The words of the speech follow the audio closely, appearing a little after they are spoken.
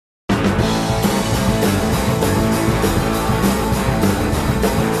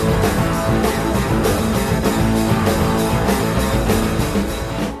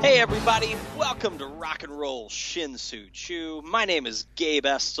Welcome to Rock and Roll Shinsu Chu. My name is Gabe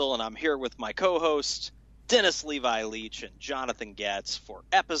Estel, and I'm here with my co-host, Dennis Levi Leach and Jonathan Getz for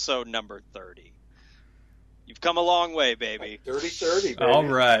episode number 30. You've come a long way, baby. 30-30, baby. All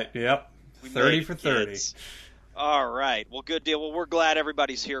right, yep. We 30 for 30. Kids. All right, well, good deal. Well, we're glad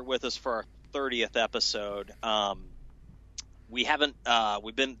everybody's here with us for our 30th episode. We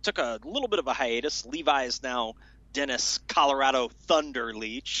took a little bit of a hiatus. Levi is now Dennis Colorado Thunder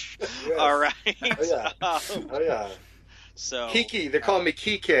Leach. Yes. All right. Oh, yeah. So Kiki. They're calling me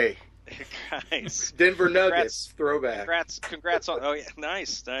Kike. Guys. Denver Nuggets. Throwback. Congrats on. Oh, yeah.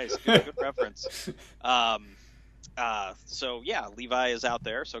 Nice. Good reference. So, yeah, Levi is out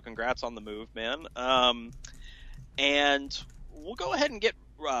there. So, congrats on the move, man. And we'll go ahead and get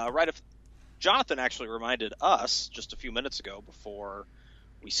right off. Jonathan actually reminded us just a few minutes ago before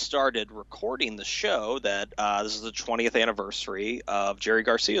we started recording the show that this is the 20th anniversary of Jerry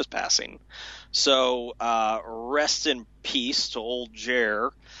Garcia's passing. So rest in peace to old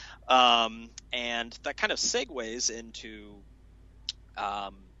Jer. And that kind of segues into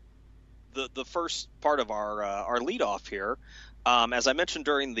the first part of our lead off here. As I mentioned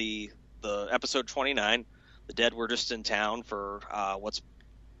during the episode 29, the Dead were just in town for what's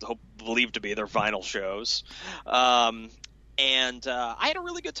believed to be their final shows. And I had a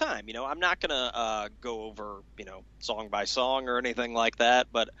really good time. You know, I'm not going to go over, song by song or anything like that,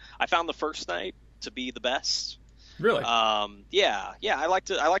 but I found the first night to be the best. Really? Yeah. I liked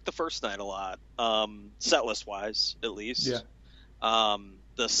the first night a lot, set list wise, at least. Yeah.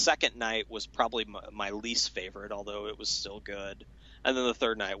 The second night was probably my least favorite, although it was still good. And then the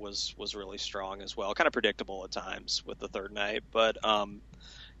third night was really strong as well. Kind of predictable at times with the third night, but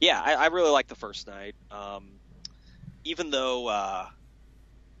yeah, I really liked the first night. Even though a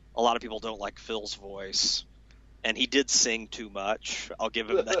lot of people don't like Phil's voice, and he did sing too much, I'll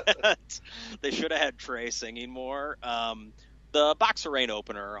give him that. They should have had Trey singing more. The Box of Rain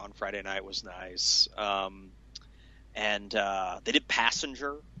opener on Friday night was nice. And they did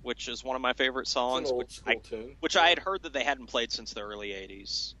Passenger, which is one of my favorite songs, It's an old school tune. which I had heard that they hadn't played since the early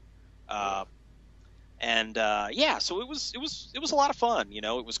 80s. And yeah, so it was a lot of fun.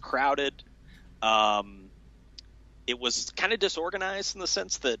 It was crowded. It was kind of disorganized in the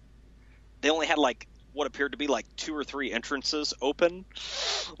sense that they only had what appeared to be 2 or 3 entrances open.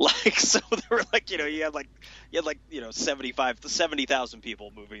 So they were you had 70,000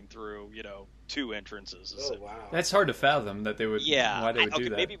 people moving through, 2 entrances. Oh, wow. That's hard to fathom that they would. Yeah. Why they would do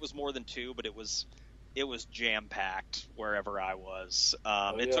that? Maybe it was more than 2, but it was jam packed wherever I was.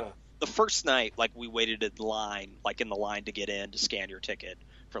 Took the first night, we waited in line, in the line to get in to scan your ticket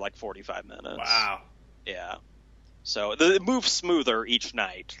for 45 minutes. Wow. Yeah. So it moved smoother each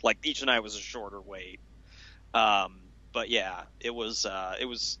night. Each night was a shorter wait. But yeah, it was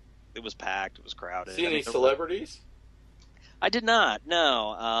packed. It was crowded. See any celebrities? I did not.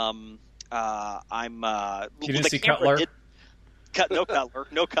 No. You didn't see Cutler? No Cutler.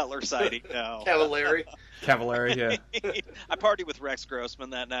 No Cutler sighting. No. Cavallari, yeah. I partied with Rex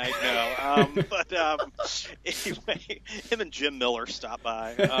Grossman that night. No, but anyway, him and Jim Miller stopped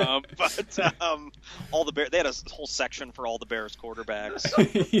by. But all the they had a whole section for all the Bears quarterbacks.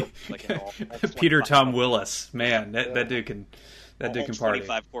 Peter Tom Willis, man, that dude can party.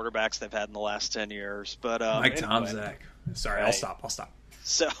 25 quarterbacks they've had in the last 10 years. But Mike anyway. Tomczak. Sorry, Right. I'll stop.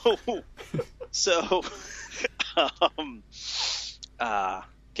 So,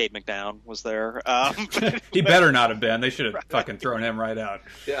 Kate McDowell was there. He better not have been. They should have fucking thrown him right out.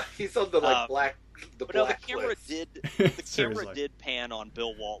 Yeah, he's on the black. The but no, the black camera list. did. Seriously. Did pan on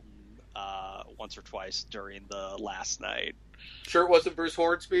Bill Walton once or twice during the last night. Sure, it wasn't Bruce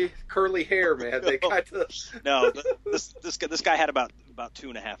Hornsby. Curly hair, man. They got to. No, this guy had about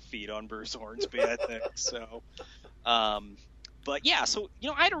 2.5 feet on Bruce Hornsby, I think. So, but yeah, so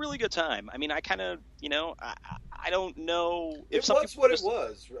I had a really good time. I mean, I kind of, I don't know if It was what it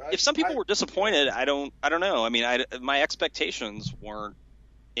was. If some people were disappointed, I don't know. I mean, my expectations weren't.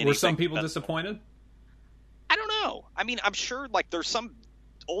 Were some people disappointed? I don't know. I mean, I'm sure there's some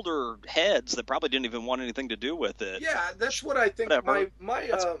older heads that probably didn't even want anything to do with it. Yeah, that's what I think. Whatever.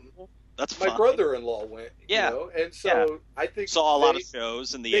 That's fine. my brother-in-law went. Yeah. And so I think saw a lot of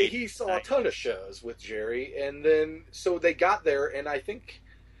shows in the 80s. He saw a ton of shows with Jerry, and then so they got there, and I think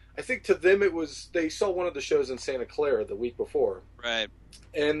to them it was they saw one of the shows in Santa Clara the week before, right?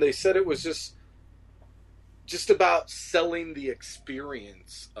 And they said it was just about selling the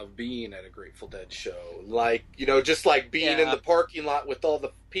experience of being at a Grateful Dead show. Just being in the parking lot with all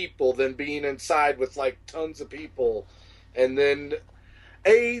the people, then being inside with tons of people. And then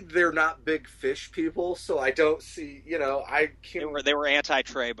they're not big Fish people, so I don't see, I can. They were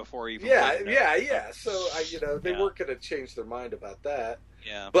anti-Trey before even. Yeah. So they weren't going to change their mind about that.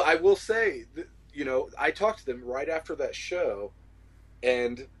 Yeah. But I will say, I talked to them right after that show,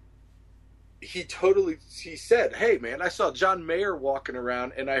 and he said, "Hey man, I saw John Mayer walking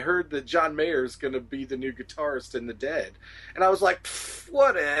around, and I heard that John Mayer is going to be the new guitarist in the Dead," and I was like,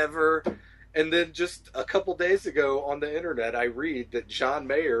 "Whatever." And then just a couple days ago on the internet, I read that John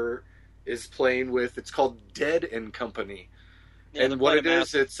Mayer is playing with, it's called Dead and Company. Yeah, and what it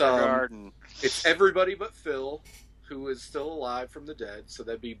is, it's everybody but Phil, who is still alive from the Dead. So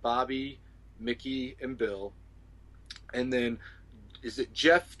that'd be Bobby, Mickey, and Bill. And then, is it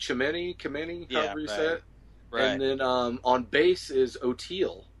Jeff Chimeni, however you say it? Right. And then on bass is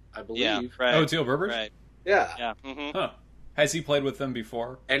O'Teal, I believe. Yeah, right. O'Teal Burbridge? Right. Yeah. Yeah. Mm-hmm. Huh. Has he played with them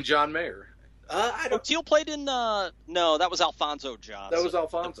before? And John Mayer. O'Teal played in no, that was Alfonso Johnson. That was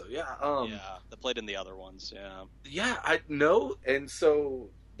Alfonso, yeah. That played in the other ones, yeah. Yeah, I know, and so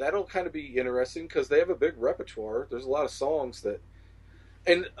that'll kind of be interesting because they have a big repertoire. There's a lot of songs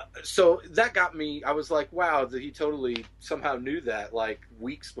and so that got me. I was like, wow, that he totally somehow knew that like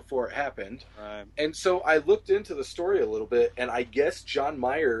weeks before it happened. Right. And so I looked into the story a little bit, and I guess John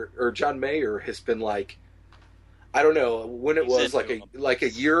Mayer has been like, I don't know when it was, like a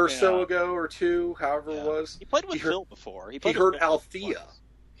year or so ago or two, however it was. He played with Phil before. He heard Althea.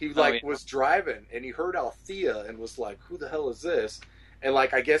 He was driving and he heard Althea and was like, "Who the hell is this?" And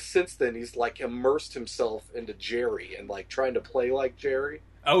like I guess since then he's like immersed himself into Jerry and like trying to play like Jerry.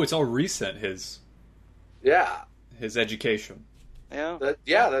 Oh, it's all recent. His education. Yeah,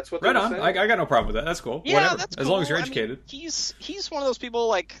 that's what. Right they were on. saying. I got no problem with that. That's cool. Yeah, whatever. that's as cool. long as you're educated. I mean, he's one of those people.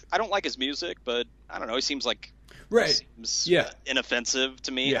 Like I don't like his music, but I don't know. He seems like seems inoffensive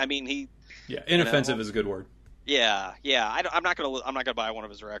to me. Yeah. I mean, inoffensive is a good word. Yeah. I'm not gonna buy one of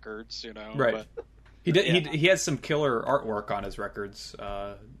his records. Right. But, he has some killer artwork on his records.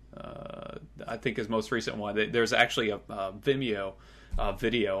 I think his most recent one. There's actually a Vimeo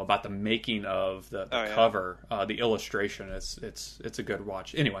video about the making of the cover, the illustration. It's a good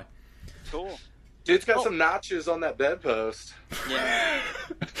watch. Anyway, cool. Dude's got some notches on that bedpost. Yeah,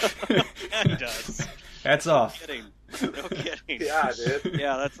 he does. Hats off. No kidding. Yeah, dude.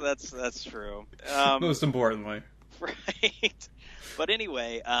 Yeah, that's true. Most importantly, right. But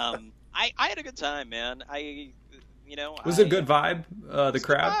anyway, I had a good time, man. Was it a good vibe? The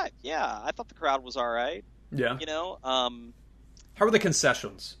crowd. Yeah, I thought the crowd was all right. Yeah. How are the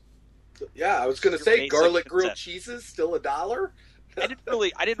concessions? Yeah, I was going to say garlic grilled cheeses still $1. I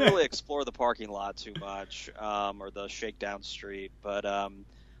didn't really explore the parking lot too much, or the shakedown street, but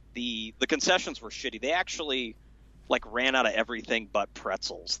the concessions were shitty. They actually ran out of everything but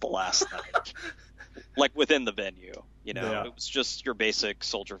pretzels the last night, within the venue. It was just your basic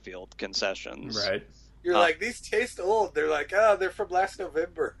Soldier Field concessions. Right. You're like, these taste old. They're like, oh, they're from last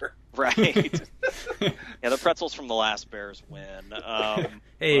November. Right. Yeah, the pretzels from the last Bears win.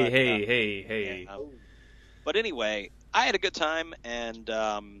 Hey. But anyway, I had a good time, and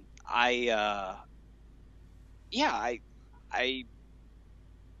I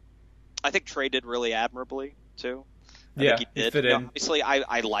think Trey did really admirably too. I think he did. Fit in. Obviously,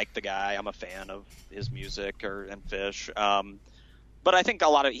 I like the guy. I'm a fan of his music and Fish. But I think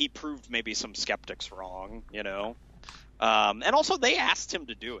he proved maybe some skeptics wrong, and also they asked him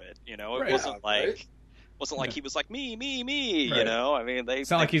to do it, It wasn't like he was like me, right. I mean, it's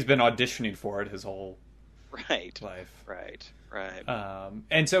not like he's been auditioning for it his whole life. Right.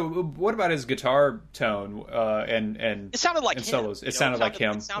 And so, what about his guitar tone and it sounded like and him, solos? It sounded like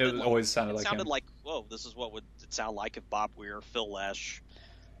him. It always sounded like him. It sounded like, whoa, this is what would it sound like if Bob Weir, Phil Lesh,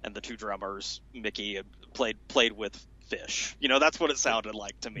 and the two drummers, Mickey, had played with Fish. That's what it sounded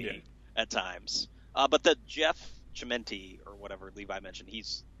like to me at times. But the Jeff Chimenti or whatever Levi mentioned,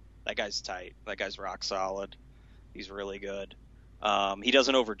 that guy's tight. That guy's rock solid. He's really good. He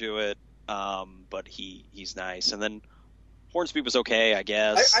doesn't overdo it, but he's nice. And then Hornsby was okay, I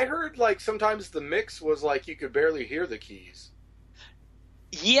guess. I heard sometimes the mix was you could barely hear the keys.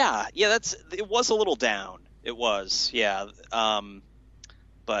 Yeah, it was a little down. It was, yeah.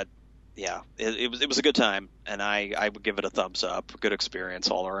 But yeah, it was a good time, and I would give it a thumbs up. Good experience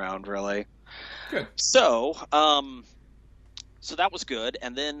all around, really. Good. So that was good,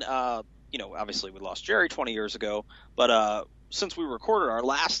 and then obviously we lost Jerry 20 years ago, but since we recorded our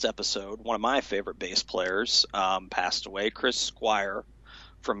last episode, one of my favorite bass players passed away, Chris Squire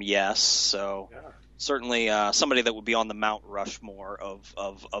from Yes. So certainly somebody that would be on the Mount Rushmore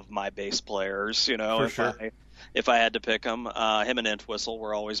of my bass players. For sure. If I had to pick them, him and Entwistle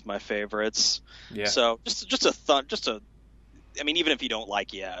were always my favorites. Yeah. So just a I mean, even if you don't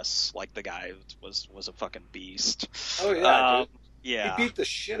like Yes, like the guy was a fucking beast. Oh yeah, dude. Yeah. He beat the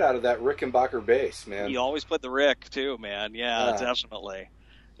shit out of that Rickenbacker bass, man. He always played the Rick too, man. Yeah, definitely.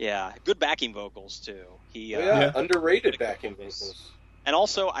 Yeah, good backing vocals too. Underrated backing vocals. And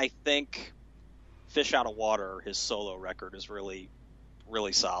also, I think Fish Out of Water, his solo record, is really,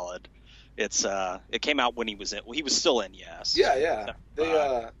 really solid. It came out when he was still in Yes. Yeah.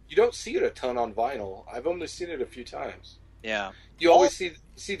 You don't see it a ton on vinyl. I've only seen it a few times. Yeah. You always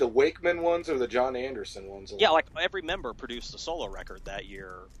see the Wakeman ones or the John Anderson ones. Yeah, like every member produced a solo record that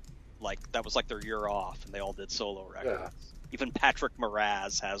year. Like that was like their year off, and they all did solo records. Yeah. Even Patrick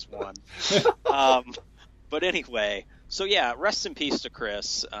Moraz has one. But anyway, so yeah, rest in peace to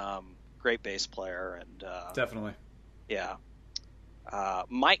Chris. Great bass player, and definitely. Yeah.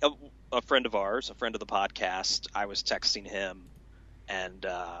 Mike, a friend of ours, a friend of the podcast, I was texting him, and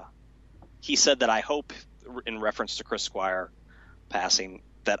he said that I hope, in reference to Chris Squire passing,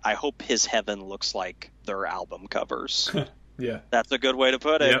 that I hope his heaven looks like their album covers. Yeah. That's a good way to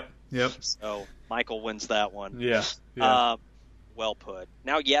put it. Yep. So Michael wins that one. Yeah. Well put.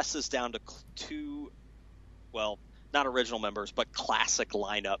 Now Yes is down to two, well, not original members, but classic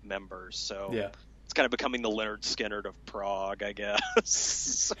lineup members. So it's kind of becoming the Leonard Skinner of Prague, I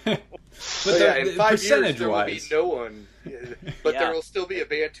guess. But in 5 years there will be no one, but there will still be a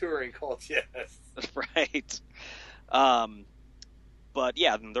band touring called Yes. Right. But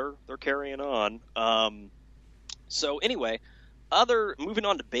yeah, they're carrying on. So anyway, moving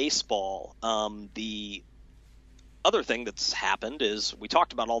on to baseball, the other thing that's happened is we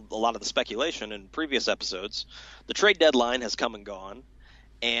talked about a lot of the speculation in previous episodes. The trade deadline has come and gone,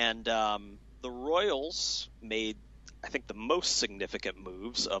 and the Royals made, I think, the most significant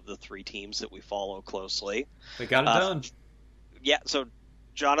moves of the three teams that we follow closely. They got it done. Yeah, so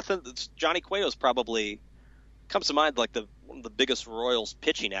Johnny Cueto's probably comes to mind like one of the biggest Royals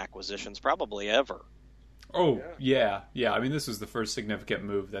pitching acquisitions probably ever. Oh, yeah. I mean, this is the first significant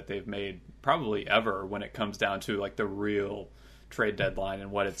move that they've made probably ever when it comes down to like the real trade deadline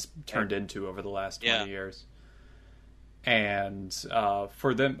and what it's turned into over the last 20 years. And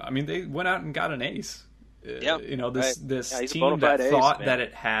for them, I mean, they went out and got an ace. This team that thought that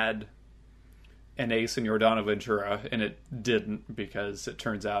it had an ace in Yordano Ventura, and it didn't, because it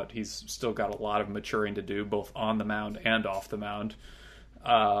turns out he's still got a lot of maturing to do, both on the mound and off the mound.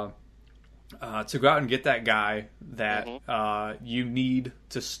 To go out and get that guy that you need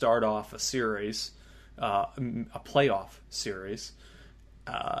to start off a series, a playoff series,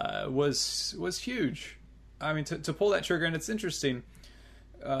 was huge. I mean, to pull that trigger, and it's interesting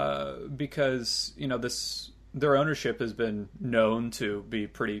because their ownership has been known to be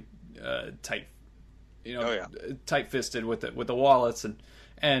pretty tight, tight-fisted with the wallets,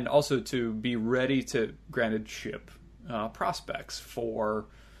 and also to be ready to granted ship prospects for.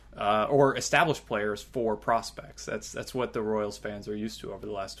 Or established players for prospects. That's what the Royals fans are used to over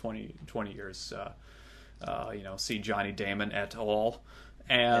the last 20 years. See Johnny Damon et al.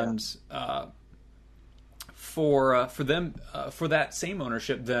 And for them, for that same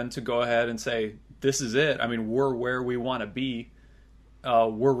ownership then to go ahead and say, this is it. I mean, we're where we want to be.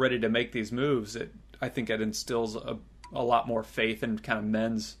 We're ready to make these moves. I think it instills a lot more faith and kind of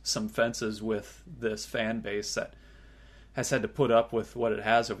mends some fences with this fan base that has had to put up with what it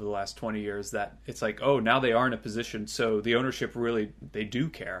has over the last 20 years, that it's like, oh, now they are in a position, so the ownership really, they do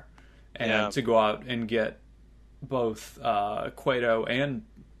care. And to go out and get both Cueto and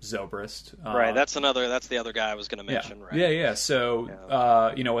Zobrist. Right, that's the other guy I was going to mention, right? Yeah. So,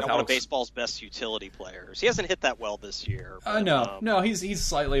 with one of baseball's best utility players. He hasn't hit that well this year. But, no, he's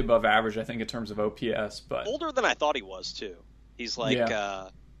slightly above average, I think, in terms of OPS. But older than I thought he was, too. He's like...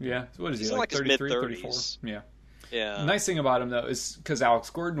 What is he, like 33, his 34? Yeah. Yeah. The nice thing about him, though, is because Alex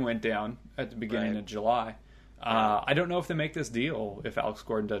Gordon went down at the beginning of July. I don't know if they make this deal if Alex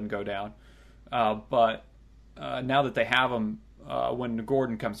Gordon doesn't go down. But now that they have him, when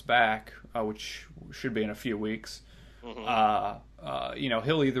Gordon comes back, which should be in a few weeks, he'll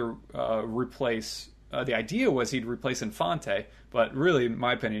either replace... the idea was he'd replace Infante, but really, in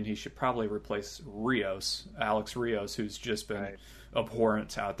my opinion, he should probably replace Alex Rios, who's just been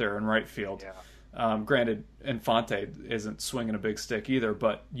abhorrent out there in right field. Yeah. Granted, Infante isn't swinging a big stick either,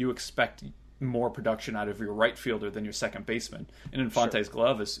 but you expect more production out of your right fielder than your second baseman. And Infante's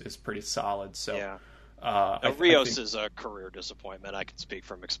glove is pretty solid. So, Rios is a career disappointment. I can speak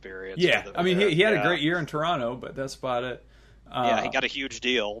from experience. Yeah, I mean, he had a great year in Toronto, but that's about it. He got a huge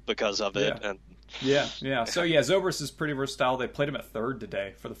deal because of it. And Yeah. So Zobrist is pretty versatile. They played him at third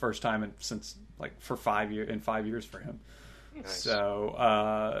today for the first time since 5 years for him. Nice. So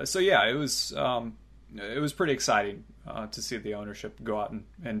it was pretty exciting to see the ownership go out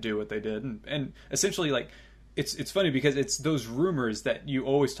and do what they did, and essentially like it's funny because it's those rumors that you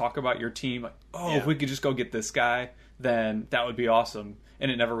always talk about your team, like, if we could just go get this guy, then that would be awesome, and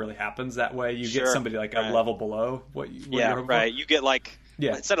it never really happens that way. You get somebody like a level below what you're hoping for. You get like.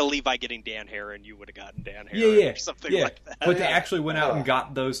 Yeah. Instead of Levi getting Dan Herron, you would have gotten Dan Herron or something like that. But they actually went out and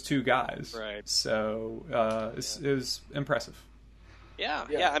got those two guys. Right. So it was impressive.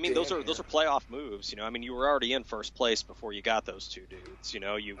 Yeah. I mean, those are playoff moves. I mean, you were already in first place before you got those two dudes.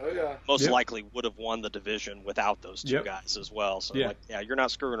 You most likely would have won the division without those two guys as well. So you're not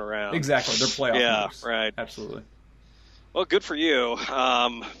screwing around. Exactly, they're playoff moves. Right. Absolutely. Well, good for you,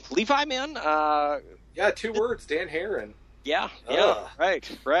 Levi, man. 2 words, Dan Herron. Yeah,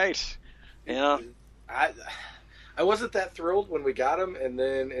 right. Yeah. I wasn't that thrilled when we got him, and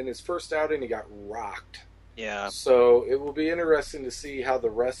then in his first outing, he got rocked. Yeah. So it will be interesting to see how the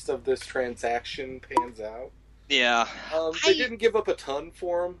rest of this transaction pans out. Yeah. They didn't give up a ton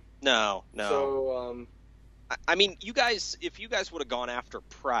for him. No. So, I mean, if you guys would have gone after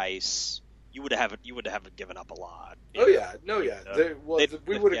Price, you would have given up a lot. We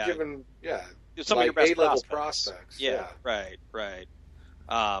would have given some of your best A-level prospects. Yeah. Right.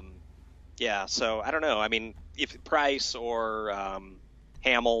 So I don't know. I mean, if Price or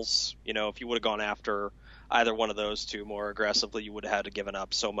Hamels, if you would have gone after either one of those two more aggressively, you would have had to given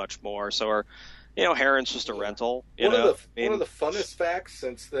up so much more. So, Herron's just a rental. One of the funnest facts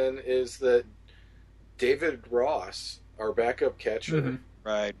since then is that David Ross, our backup catcher,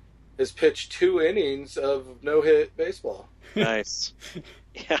 right, has pitched 2 innings of no-hit baseball. Nice.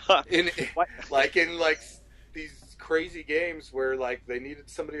 Yeah. In these crazy games where like they needed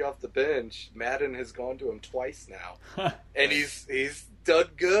somebody off the bench, Madden has gone to him twice now, and he's done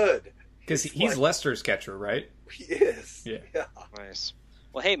good. Because he's Lester's catcher, right? He is. Yeah. Nice.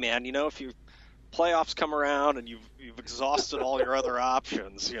 Well, hey man, if you playoffs come around and you've exhausted all your other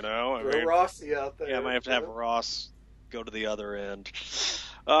options, throw Rossi out there. Yeah, I might have to have Ross go to the other end.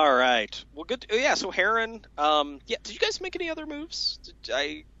 All right. Well, good. Yeah. So Herron. Did you guys make any other moves?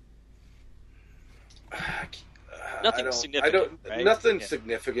 Nothing significant. Right? Nothing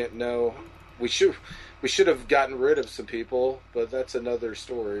significant. No. We should have gotten rid of some people, but that's another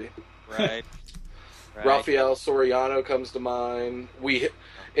story. Right. Rafael Soriano comes to mind.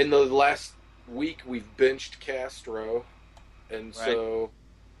 In the last week we've benched Castro, and so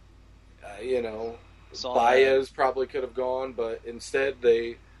Baez probably could have gone, but instead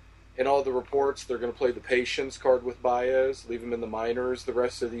in all the reports, they're going to play the patience card with Baez, leave him in the minors the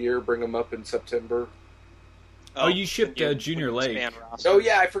rest of the year, bring him up in September. You shipped Junior Lake. Oh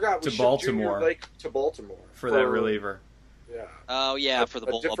yeah, I forgot. To Baltimore. Junior Lake to Baltimore for that reliever. Yeah. Oh yeah, for the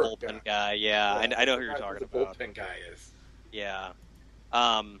bullpen guy. Yeah, I know who you're talking about. The bullpen guy is. Yeah.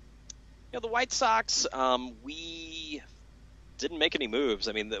 The White Sox. We didn't make any moves.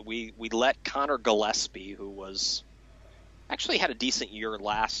 I mean, we let Connor Gillespie, who was actually had a decent year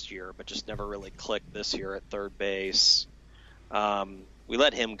last year, but just never really clicked this year at third base. We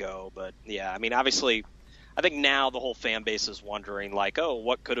let him go, but yeah, I mean, obviously, I think now the whole fan base is wondering, like, oh,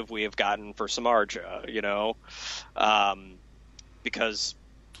 what could we have gotten for Samardzija, because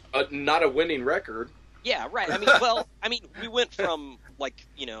not a winning record. Yeah, right. I mean, we went from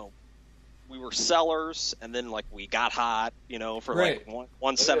we were sellers, and then we got hot, for right.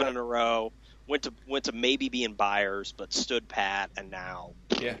 won 7 in a row. Went to maybe being buyers, but stood pat, and now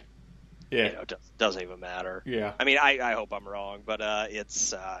it doesn't even matter. Yeah, I mean, I hope I'm wrong, but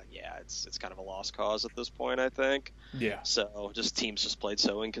it's kind of a lost cause at this point, I think. Yeah. So teams played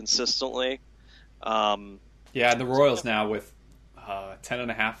so inconsistently. And the Royals now with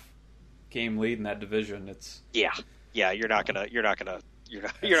 10.5 game lead in that division. It's you're not gonna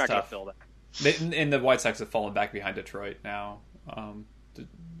fill that. And the White Sox have fallen back behind Detroit now.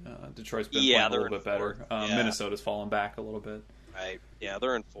 Detroit's been playing a little bit better. Minnesota's fallen back a little bit. Right. Yeah,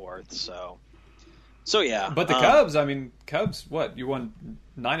 they're in 4th. So yeah. But the Cubs, what? You won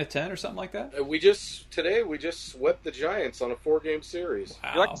 9 of 10 or something like that? We just swept the Giants on a 4-game series.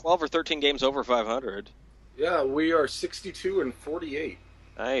 Wow. You're 12 or 13 games over 500. Yeah, we are 62-48.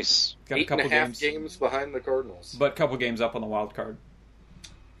 Nice. Got a couple 8.5 games behind the Cardinals. But a couple games up on the wild card.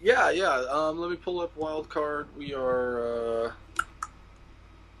 Yeah. Let me pull up wild card. We are.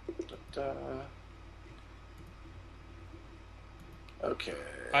 Okay.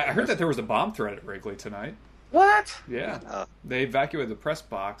 I heard that there was a bomb threat at Wrigley tonight. What? Yeah. They evacuated the press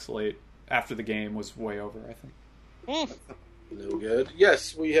box late after the game was way over, I think. No good.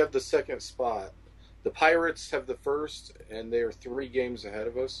 Yes, we have the second spot. The Pirates have the first, and they are 3 games ahead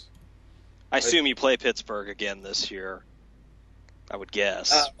of us. I assume you play Pittsburgh again this year. I would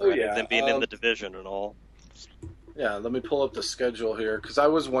guess. Them being in the division and all. Yeah, let me pull up the schedule here because I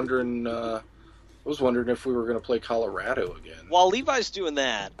was wondering. If we were going to play Colorado again. While Levi's doing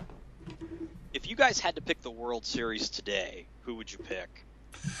that, if you guys had to pick the World Series today, who would you pick?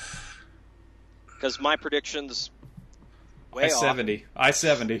 Because my predictions way off.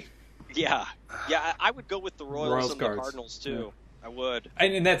 I-70. Yeah, I would go with the Royals and the Cardinals too. Yeah. I would.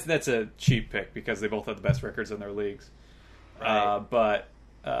 And that's a cheap pick because they both have the best records in their leagues. Right. But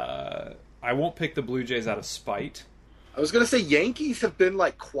I won't pick the Blue Jays out of spite. I was going to say Yankees have been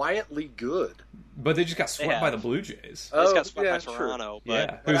like quietly good. But they just got swept by the Blue Jays. They just got swept by Toronto.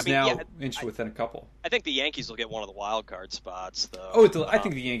 But, who's now inched within a couple. I think the Yankees will get one of the wild card spots, though. I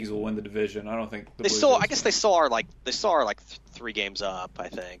think the Yankees will win the division. I don't think the Blue Jays. I guess they still are like 3 games up. I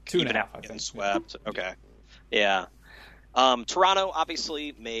think 2.5. I think swept. Okay, yeah. Toronto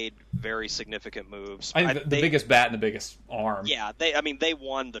obviously made very significant moves. I think the biggest bat and the biggest arm. Yeah, they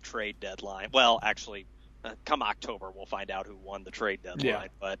won the trade deadline. Well, actually, come October we'll find out who won the trade deadline.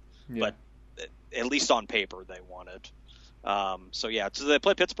 Yeah. But at least on paper they won it. So they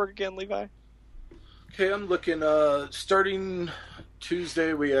play Pittsburgh again, Levi? Okay, I'm looking. Starting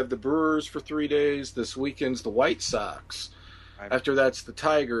Tuesday, we have the Brewers for 3 days. This weekend's the White Sox. Right. After that's the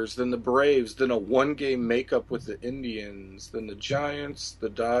Tigers, then the Braves, then a 1-game makeup with the Indians, then the Giants, the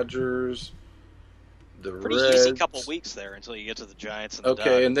Dodgers, the Pretty Reds. easy couple weeks there until you get to the Giants and the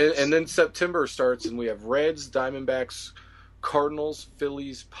Dodgers. and then September starts, and we have Reds, Diamondbacks, Cardinals,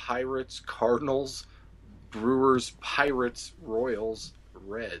 Phillies, Pirates, Cardinals, Brewers, Pirates, Royals,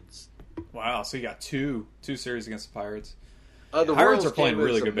 Reds. Wow, so you got two series against the Pirates. The Pirates are playing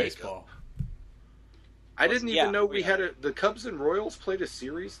really good baseball. I didn't even know we had the Cubs and Royals played a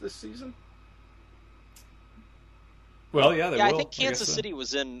series this season. Well, yeah, they will. I think Kansas City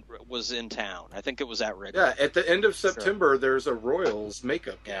was in town. I think it was at Wrigley. Yeah, at the end of September, there's a Royals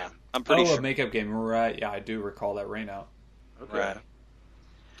makeup game. Yeah, I'm pretty sure. A makeup game, right? Yeah, I do recall that rainout. Okay. Right.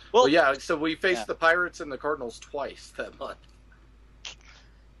 Well, yeah. So we faced the Pirates and the Cardinals twice that month.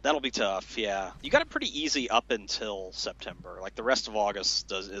 That'll be tough. Yeah, you got it pretty easy up until September. Like the rest of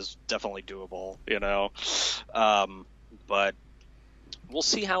August is definitely doable. But we'll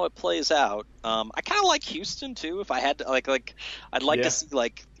see how it plays out. I kind of like Houston too. If I had to, I'd like to see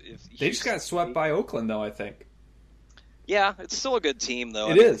if they just got swept by Oakland though. I think. Yeah, it's still a good team though.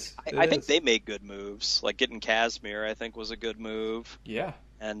 It is. I think they made good moves. Like getting Kazmir, I think was a good move. Yeah.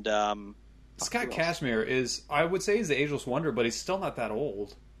 And Scott Kazmir is, I would say, he's the ageless wonder, but he's still not that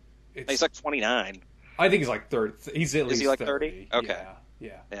old. He's like 29. I think he's like 30. He's at least. Is he like 30? Okay.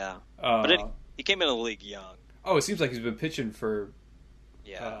 Yeah. But he came into the league young. Oh, it seems like he's been pitching for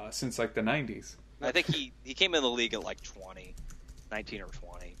since like the 90s. I think he came in the league at like 19 or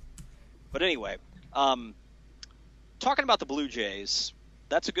 20. But anyway, talking about the Blue Jays,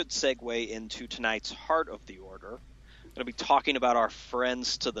 that's a good segue into tonight's Heart of the Order. I'm going to be talking about our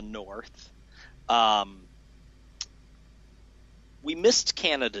friends to the north. We missed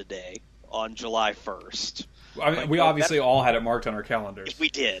Canada Day on July 1st. I mean, we obviously all had it marked on our calendars. We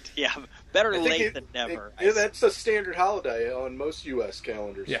did, yeah. Better late than never. That's a standard holiday on most U.S.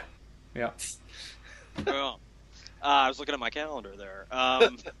 calendars. Yeah. Well, I was looking at my calendar there.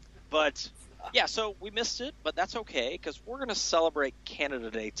 But, yeah, so we missed it, but that's okay, because we're going to celebrate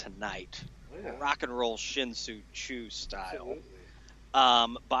Canada Day tonight. Yeah. Rock and roll Shin-Soo Choo style.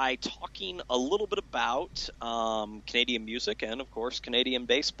 By talking a little bit about Canadian music and, of course, Canadian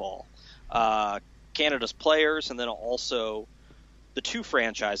baseball. Canada's players, and then also the 2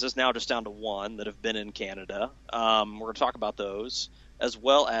 franchises, now just down to 1, that have been in Canada. We're going to talk about those, as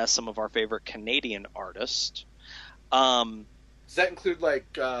well as some of our favorite Canadian artists. Does that include,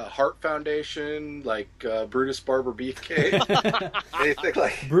 Heart Foundation, Brutus Barber Beefcake? Anything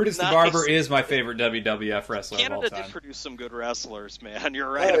like... Brutus the Barber is my favorite WWF wrestler of all time. Canada did produce some good wrestlers, man.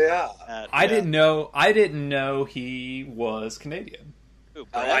 You're right. Oh, yeah. I didn't know he was Canadian. Who,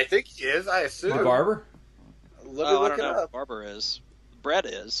 I think he is, I assume. The Barber? Let me look I don't it know. up. Barber is. Brett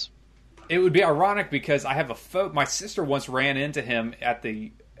is. It would be ironic because I have a photo. My sister once ran into him at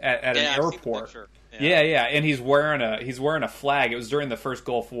an airport. Yeah, and he's wearing a flag. It was during the first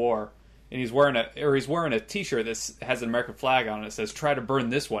Gulf War, and he's wearing a T-shirt that has an American flag on it. It says, "Try to burn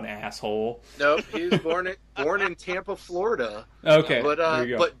this one, asshole." Nope, he was born in Tampa, Florida. Okay,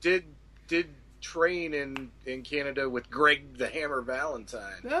 but did train in Canada with Greg the Hammer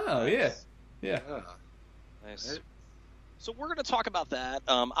Valentine. Oh yeah. Nice. Right. So we're going to talk about that.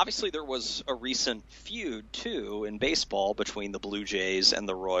 Obviously, there was a recent feud, too, in baseball between the Blue Jays and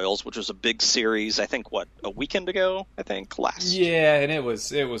the Royals, which was a big series, I think, a weekend ago? Last. Yeah, and it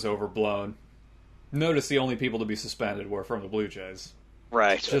was overblown. Notice the only people to be suspended were from the Blue Jays.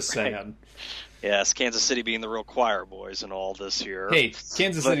 Right. Just saying. Yes, Kansas City being the real choir boys and all this year. Hey,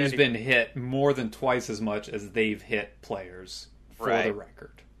 Kansas City's been hit more than twice as much as they've hit players, for the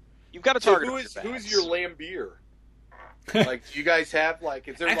record. You've got to target who's your Lambeer? Like, do you guys have, like,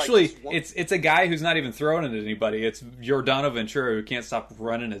 is there actually, like one... it's a guy who's not even throwing it at anybody. It's Giordano Ventura, who can't stop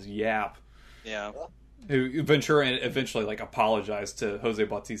running his yap. Yeah. Who Ventura eventually, like, apologized to Jose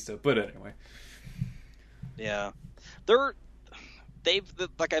Bautista. But anyway. Yeah. They've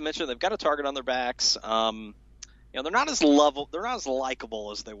like I mentioned, they've got a target on their backs. They're not as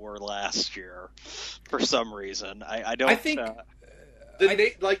likable as they were last year for some reason. I don't. I think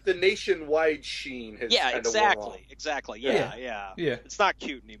the nationwide sheen has kind of worn off. Exactly. Yeah. It's not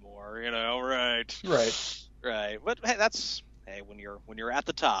cute anymore, Right. But hey, when you're at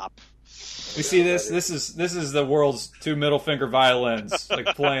the top. We see this. This is the world's two middle finger violins, like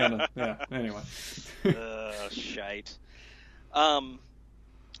playing. Yeah. Anyway. Shite.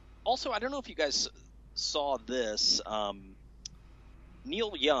 Also, I don't know if you guys saw this.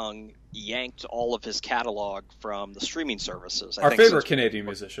 Neil Young yanked all of his catalog from the streaming services. Our favorite Canadian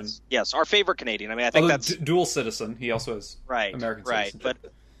musician. Yes, our favorite Canadian. I mean, I think that's dual citizen. He also has American citizenship. But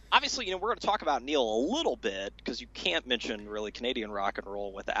obviously, we're going to talk about Neil a little bit because you can't mention really Canadian rock and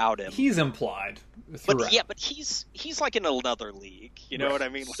roll without him. He's implied. But he's like in another league. You know what I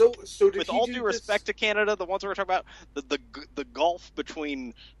mean? So with all due respect to Canada, the ones we're talking about, the gulf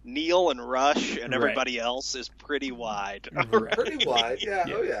between Neil and Rush and everybody else is pretty wide. Pretty wide, yeah.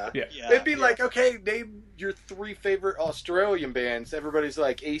 Oh yeah. It'd be like, okay, name your 3 favorite Australian bands. Everybody's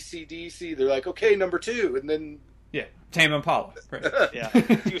like AC/DC. They're like, okay, number 2, and then. Yeah, Tame Impala. Right. Yeah, you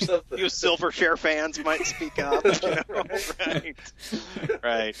Silverchair fans might speak up.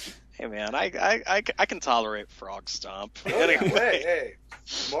 Right. Hey man, I can tolerate Frog Stomp. Anyway, hey,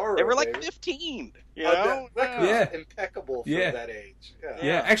 tomorrow they were like 15. Impeccable for that age.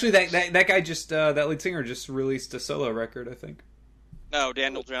 Yeah. Actually, that guy just that lead singer just released a solo record, I think. No,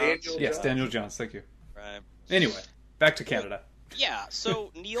 Daniel Johns. Daniel Johns. Thank you. Right. Anyway, back to Canada. Yeah.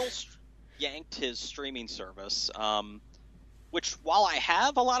 So Neil yanked his streaming service, which while I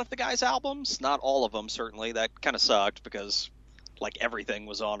have a lot of the guy's albums, not all of them certainly, that kind of sucked because like everything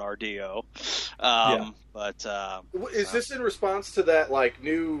was on RDO. But is this in response to that like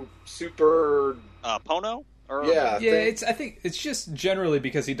new super Pono? I think it's just generally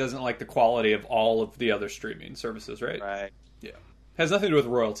because he doesn't like the quality of all of the other streaming services, right? Right. Yeah. Has nothing to do with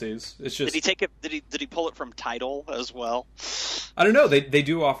royalties. It's just. Did he take it? Did he pull it from Tidal as well? I don't know. They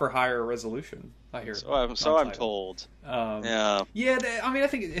do offer higher resolution. I hear. So I'm told. Yeah. I mean, I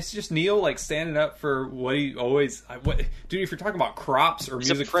think it's just Neil like standing up for what he always. Dude, if you're talking about crops or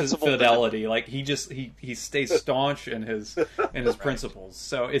music fidelity, like he stays staunch in his principles.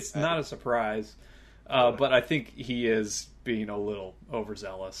 So it's not a surprise. But I think he is being a little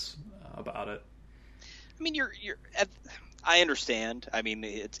overzealous about it. I mean, I understand. I mean,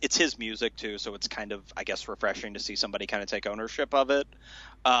 it's his music too, so it's kind of, I guess, refreshing to see somebody kind of take ownership of it.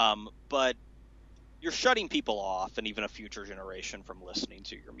 But you're shutting people off, and even a future generation from listening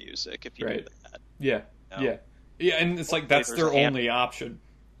to your music if you do that. Yeah, and it's like that's their only option.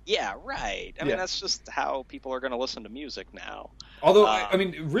 Yeah, right. I mean, that's just how people are going to listen to music now. Although, I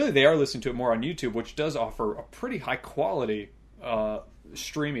mean, really, they are listening to it more on YouTube, which does offer a pretty high quality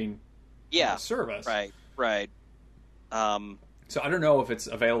streaming service. Right. So I don't know if it's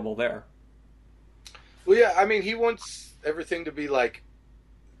available there. Well, yeah, I mean, he wants everything to be like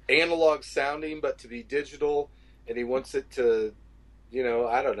analog sounding, but to be digital, and he wants it to,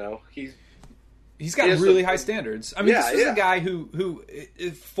 I don't know. He's got really high standards. I mean, this is a guy who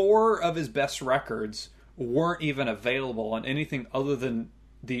 4 of his best records weren't even available on anything other than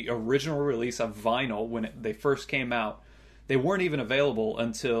the original release of vinyl when they first came out. They weren't even available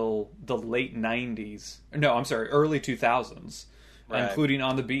until the late 90s. No, I'm sorry, early 2000s, including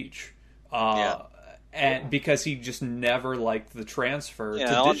On the Beach. And because he just never liked the transfer to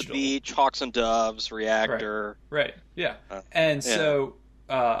digital. On the Beach, Hawks and Doves, Reactor. Right. Yeah. So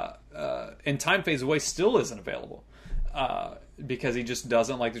and Time Fades Away still isn't available because he just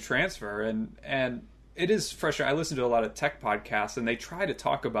doesn't like the transfer. And it is frustrating. I listen to a lot of tech podcasts, and they try to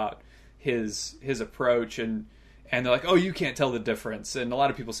talk about his approach, and they're like, oh, you can't tell the difference. And a lot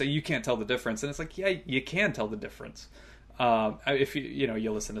of people say you can't tell the difference. And it's like, yeah, you can tell the difference. If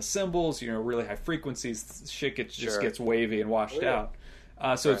you listen to cymbals, really high frequencies, shit just gets wavy and washed out.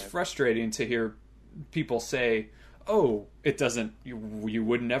 So it's frustrating to hear people say, oh, it doesn't, you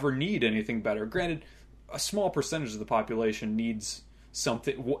would never need anything better. Granted, a small percentage of the population needs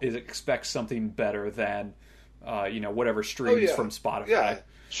something, expects something better than whatever streams from Spotify. Yeah.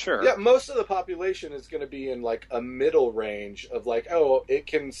 Sure. Yeah, most of the population is going to be in like a middle range of like, oh, it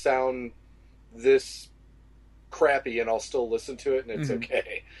can sound this crappy and I'll still listen to it and it's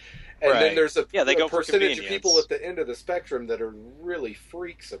okay. And then there's a percentage of people at the end of the spectrum that are really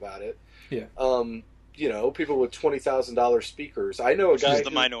freaks about it. Yeah. People with $20,000 speakers. I know a guy. Which is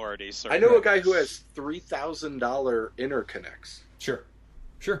the minority. I know a guy who has $3,000 interconnects. Sure.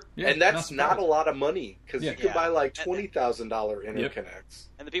 Yeah, and that's not a lot of money because you can buy like $20,000 interconnects. Yep.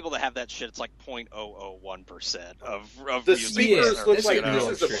 And the people that have that shit, it's like 0.001% of the music. speakers look like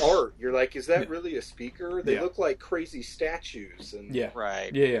pieces of art. You're like, is that really a speaker? They look like crazy statues. And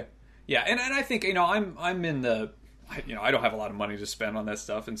Right. Yeah. And I think I'm in the. I don't have a lot of money to spend on that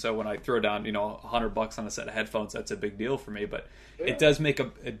stuff, and so when I throw down $100 on a set of headphones, that's a big deal for me. But it does make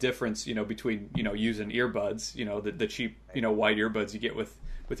a difference, between using earbuds, the cheap white earbuds you get with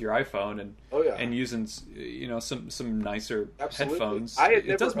your iPhone, and using some nicer headphones. I had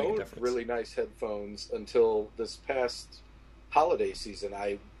never owned really nice headphones until this past holiday season.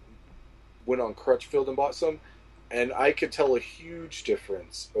 I went on Crutchfield and bought some, and I could tell a huge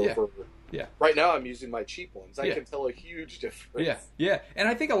difference over. Yeah. Right now I'm using my cheap ones. I can tell a huge difference. Yeah. And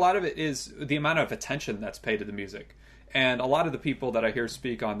I think a lot of it is the amount of attention that's paid to the music. And a lot of the people that I hear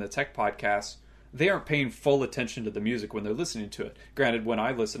speak on the tech podcasts, they aren't paying full attention to the music when they're listening to it. Granted, when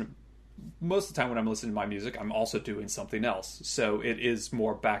I listen, most of the time when I'm listening to my music, I'm also doing something else. So it is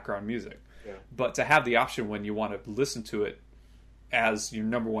more background music. Yeah. But to have the option when you want to listen to it as your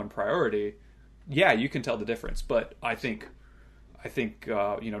number one priority, you can tell the difference. But I think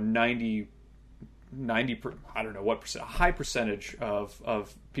 90 I don't know what percent, a high percentage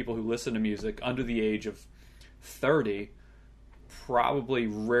of people who listen to music under the age of 30 probably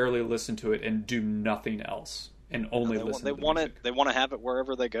rarely listen to it and do nothing else and only listen to music. They want to have it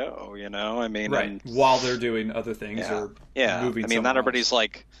wherever they go, I mean, right, while they're doing other things or moving. I mean, not everybody's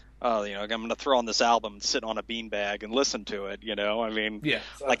like, I'm going to throw on this album, sit on a beanbag, and listen to it. I mean,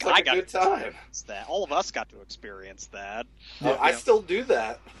 like I got a good time. That all of us got to experience that. I still do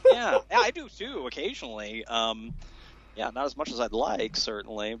that. yeah, I do too occasionally. Not as much as I'd like,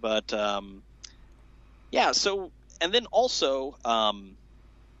 certainly, but So, and then also,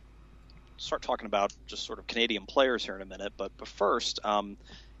 start talking about just sort of Canadian players here in a minute. But first,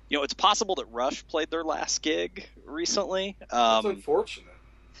 it's possible that Rush played their last gig recently. That's unfortunate.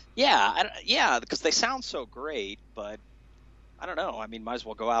 Yeah, because they sound so great, but I don't know. I mean, might as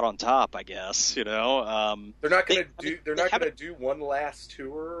well go out on top, I guess. They're not going to do one last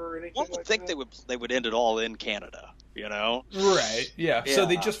tour or anything. One would think they would end it all in Canada. Right? Yeah. So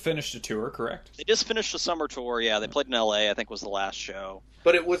they just finished a tour, correct? They just finished a summer tour. Yeah, they played in L.A. I think was the last show.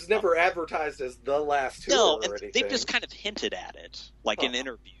 But it was never advertised as the last tour. No, or anything. They've just kind of hinted at it, like in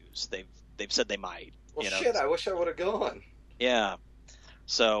interviews. They've said they might. Well, shit! I wish I would have gone. Yeah.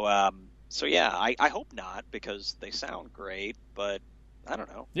 So I hope not because they sound great, but I don't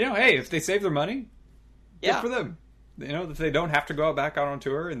know. Hey, if they save their money, good for them. If they don't have to go back out on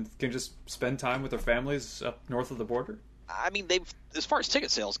tour and can just spend time with their families up north of the border. I mean, as far as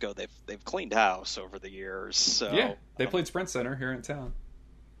ticket sales go, they've cleaned house over the years. So they played Sprint Center here in town.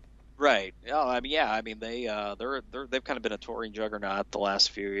 Right. Oh, I mean, they've kind of been a touring juggernaut the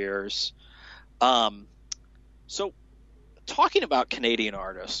last few years. So. Talking about Canadian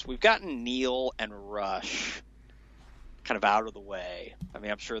artists, we've gotten Neil and Rush kind of out of the way. I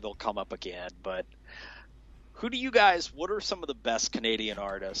mean, I'm sure they'll come up again, but what are some of the best Canadian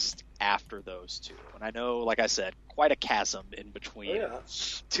artists after those two? And I know, like I said, quite a chasm in between.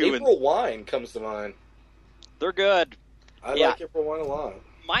 Two. April Wine comes to mind. They're good. I like April Wine a lot.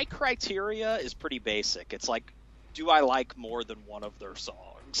 My criteria is pretty basic. It's like, do I like more than one of their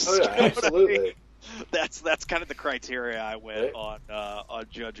songs? Oh, yeah, absolutely. That's kind of the criteria I went on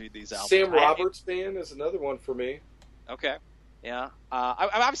judging these albums. Sam Roberts Band is another one for me. Okay, yeah.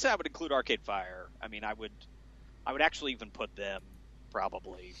 Obviously, I would include Arcade Fire. I mean, I would actually even put them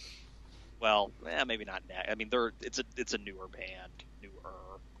probably. Well, maybe not. I mean, it's a newer band, even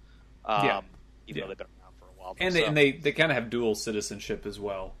though they've been around for a while. And they kind of have dual citizenship as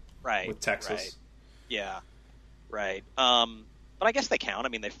well, right? With Texas, right. Yeah, right. But I guess they count. I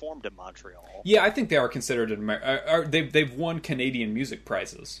mean, they formed in Montreal. Yeah, I think they are considered. They've won Canadian music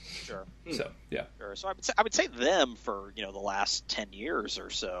prizes. Sure. So yeah. Sure. So I would say them for the last 10 years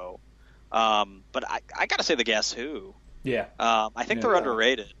or so. But I got to say the Guess Who. Yeah. I think they're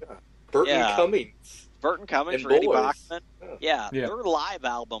underrated. Yeah. Burton Cummings. Burton Cummings, Randy Bachman. Yeah. Their live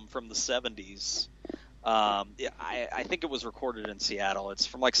album from the 70s. I think it was recorded in Seattle. It's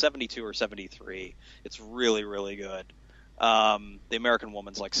from like 72 or 73. It's really, really good. The American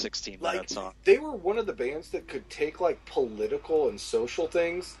Woman's like 16 minutes long. They were one of the bands that could take like political and social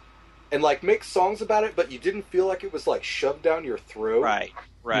things and like make songs about it, but you didn't feel like it was like shoved down your throat.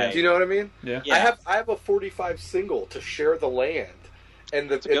 Right. Do you know what I mean? Yeah. I have a 45 single, To Share the Land, and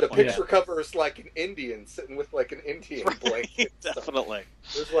the picture cover is like an Indian sitting with like an Indian blanket. Definitely.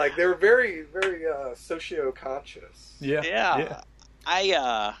 It was like they were very, very socio-conscious. Yeah.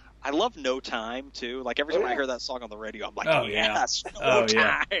 I love No Time too. Like every time I hear that song on the radio, I'm like, yes, No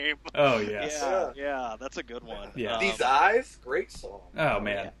Time. Oh yes. Yeah, that's a good one. Yeah. These Eyes, great song. Oh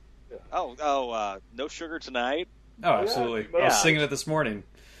man. Yeah. No Sugar Tonight. Oh, absolutely. I was singing it this morning.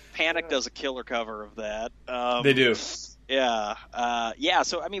 Panic does a killer cover of that. They do. Yeah.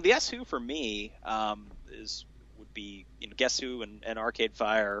 So I mean, the S Who for me would be Guess Who and Arcade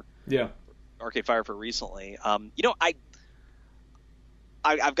Fire. Yeah. Arcade Fire for recently.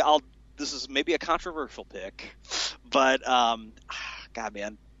 This is maybe a controversial pick, but God,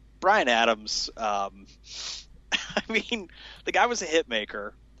 man, Bryan Adams. I mean, the guy was a hit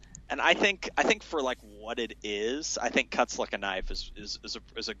maker, and I think for like what it is, I think Cuts Like a Knife is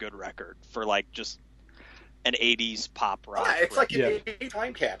a good record for like just an '80s pop rock. Yeah, it's like an '80s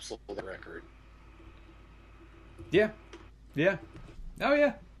time capsule of the record. Yeah. Oh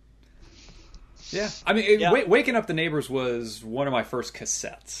yeah. Yeah, I mean, Waking Up the Neighbors was one of my first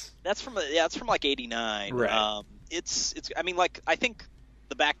cassettes. It's from like '89. Right. It's. I mean, like I think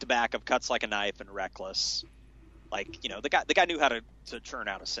the back to back of Cuts Like a Knife and Reckless, like the guy knew how to churn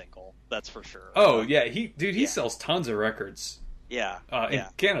out a single. That's for sure. Oh yeah, he sells tons of records. Yeah. In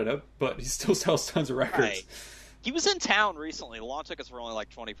Canada, but he still sells tons of records. Right. He was in town recently. The long tickets were only like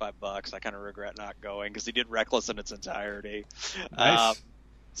 $25. I kind of regret not going because he did Reckless in its entirety. Nice.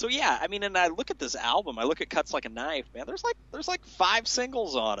 So yeah, I mean, and I look at this album. I look at Cuts Like a Knife, man. There's like 5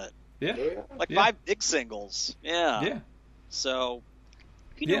 singles on it. Yeah. Like 5 big singles. Yeah. Yeah. So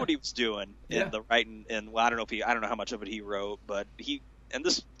he knew what he was doing in the writing. And I don't know how much of it he wrote, but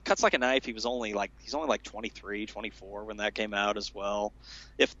this Cuts Like a Knife. He's only like 23, 24 when that came out as well.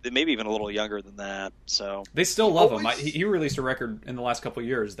 If maybe even a little younger than that. So they still love him. He released a record in the last couple of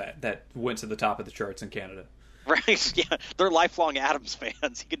years that went to the top of the charts in Canada. Right, yeah, they're lifelong Adams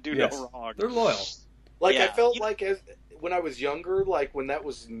fans. He could do no wrong. They're loyal. Like I felt like when I was younger, like when that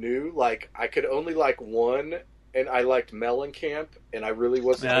was new, like I could only like one, and I liked Mellencamp, and I really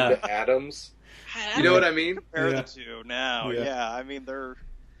wasn't into Adams. You know what I mean? Compare the two now. Yeah, I mean they're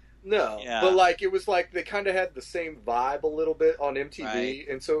but like it was like they kind of had the same vibe a little bit on MTV,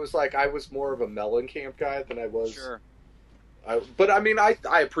 and so it was like I was more of a Mellencamp guy than I was. Sure. But I mean, I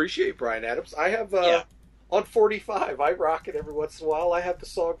appreciate Bryan Adams. I have. On 45, I rock it every once in a while. I have the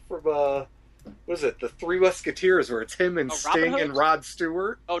song from, what is it, The Three Musketeers, where it's him and Sting and Rod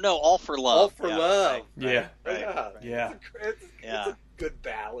Stewart. Oh, no, All for Love. All for Love. Right. Yeah. It's a good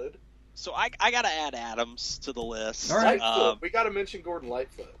ballad. So I got to add Adams to the list. All right. We got to mention Gordon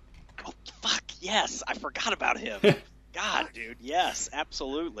Lightfoot. Oh, fuck, yes. I forgot about him. God, dude, yes,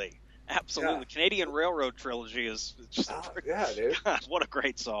 absolutely. Absolutely. Yeah. Canadian Railroad Trilogy is just... dude. God, what a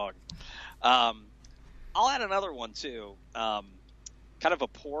great song. I'll add another one, too. Kind of a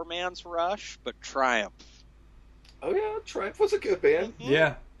poor man's Rush, but Triumph. Oh, yeah. Triumph was a good band. Mm-hmm.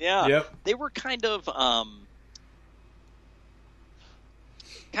 Yeah. Yeah. Yep. They were kind of,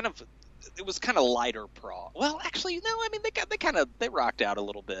 it was kind of lighter prog. Well, actually, no, I mean, they rocked out a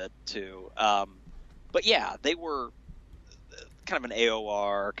little bit, too. But, yeah, they were kind of an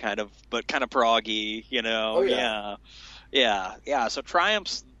AOR, but kind of proggy, Oh, yeah. Yeah. So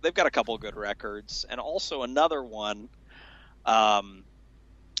Triumph's, they've got a couple of good records, and also another one.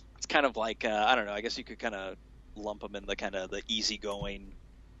 It's kind of like I don't know. I guess you could kind of lump them in the kind of the easygoing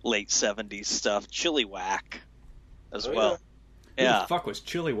late '70s stuff. Chilliwack, as well. Yeah. Who the fuck was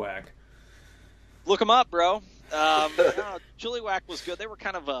Chilliwack? Look them up, bro. Chilliwack was good. They were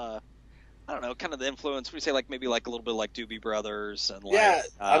kind of I don't know, kind of the influence. We say like maybe like a little bit like Doobie Brothers and like. Yeah,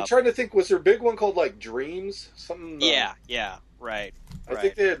 I'm trying to think. Was there a big one called like Dreams? Something. Yeah, right. I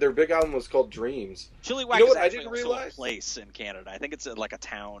think their big album was called Dreams. Chilliwack is actually also a place in Canada. I think it's like a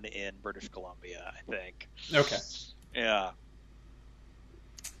town in British Columbia. I think. Okay. Yeah.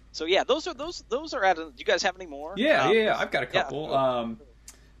 So yeah, those are at. Do you guys have any more? Yeah. I've got a couple.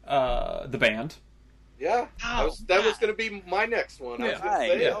 Yeah. The Band. Yeah, that was going to be my next one. Yeah.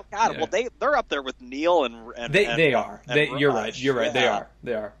 Oh God! Yeah. Well, they're up there with Neil and they are. You're right. Yeah.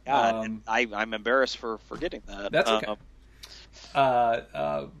 They are. God, I'm embarrassed for forgetting that. That's okay.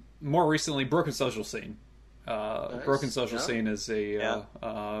 More recently, Broken Social Scene. Nice. Broken Social Scene is a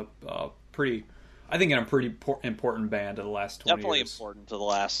pretty, I think, a pretty important band of the last 20 Definitely years. Important to the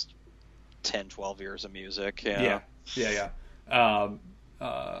last 10, 12 years of music. Yeah. Yeah.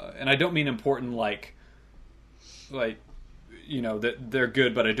 And I don't mean important like that they're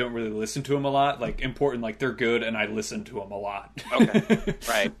good, but I don't really listen to them a lot. Like important, like they're good, and I listen to them a lot. Okay,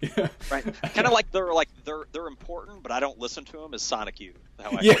 right, yeah. Right. Kind of like they're important, but I don't listen to them. Is Sonic Youth?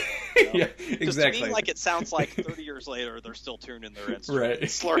 How I yeah, feel, yeah, exactly. To me, like it sounds like 30 years later they're still tuning their instruments,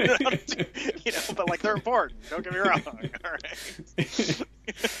 right? Slurring it out, but like they're important. Don't get me wrong.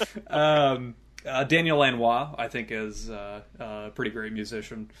 All right. Daniel Lanois, I think, is a pretty great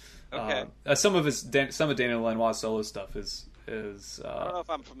musician. Okay. Some of Daniel Lanois' solo stuff is. I don't know if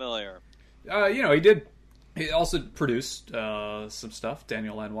I'm familiar. He also produced some stuff,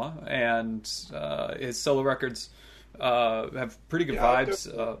 Daniel Lanois, and his solo records have pretty good vibes.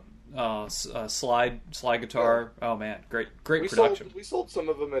 Slide guitar. Yeah. Oh man, great production. We sold some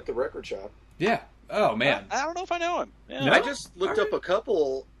of them at the record shop. Yeah. Oh man. I don't know if I know him. Yeah. No? I just looked up a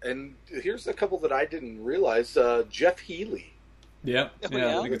couple, and here's a couple that I didn't realize. Jeff Healey. Yeah, the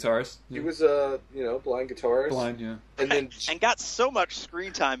guitarist. He was blind guitarist. Blind, yeah. And got so much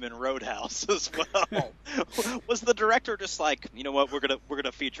screen time in Roadhouse as well. Was the director just like, you know what, we're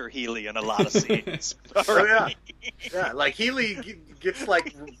gonna feature Healy in a lot of scenes? Right. Yeah, like Healy gets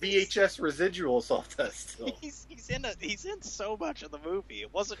like VHS residuals off that stuff. He's in so much of the movie.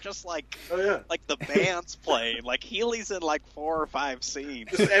 It wasn't just like like the band's playing. Like Healy's in like 4 or 5 scenes.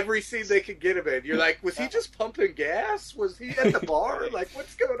 Just every scene they could get him in. You're like, was he just pumping gas? Was he at the bar? Like,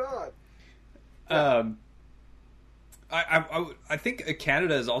 what's going on? I think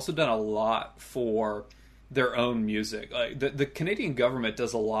Canada has also done a lot for their own music. Like the Canadian government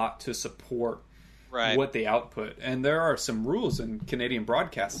does a lot to support what they output, and there are some rules in Canadian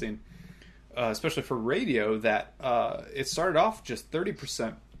broadcasting, especially for radio, that it started off just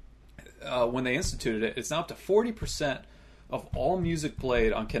 30% when they instituted it. It's now up to 40% of all music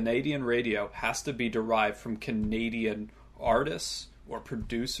played on Canadian radio has to be derived from Canadian artists or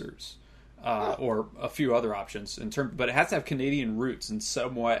producers, or a few other options but it has to have Canadian roots in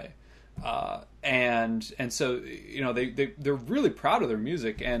some way, and so they're really proud of their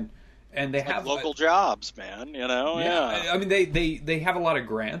music, and they have local jobs, man. I mean they have a lot of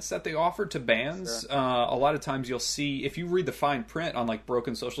grants that they offer to bands. Sure. A lot of times you'll see, if you read the fine print on like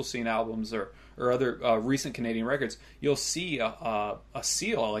Broken Social Scene albums or other recent Canadian records, you'll see a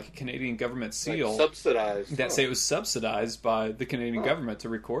seal, like a Canadian government seal, like subsidized, that say it was subsidized by the Canadian government to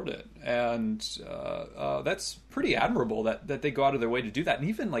record it, and that's pretty admirable that they go out of their way to do that. And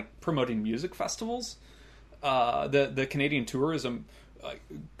even like promoting music festivals, the Canadian tourism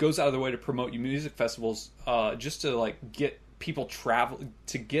goes out of their way to promote music festivals, just to like get people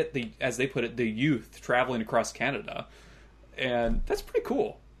to get the, as they put it, the youth traveling across Canada, and that's pretty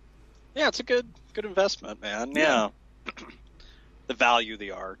cool. Yeah, it's a good investment, man. Yeah. The value of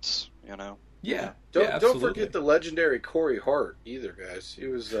the arts, Yeah. Don't forget the legendary Corey Hart either, guys. He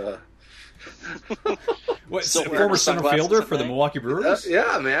was former center fielder for the Milwaukee Brewers?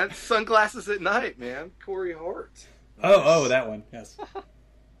 Yeah, man. Sunglasses at night, man. Corey Hart. Oh, that one. Yes.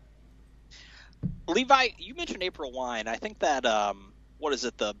 Levi, you mentioned April Wine. I think that what is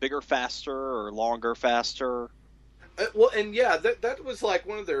it? The Bigger, Faster, or Longer, Faster? That was like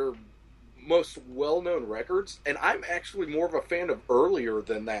one of their most well-known records, and I'm actually more of a fan of earlier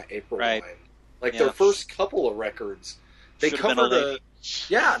than that April Wine. Like their first couple of records, they covered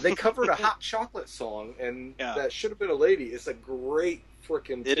they covered a Hot Chocolate song, and that Should Have Been a Lady. It's a great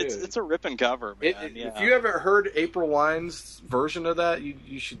freaking tune. It's a ripping cover, man. If you haven't heard April Wine's version of that,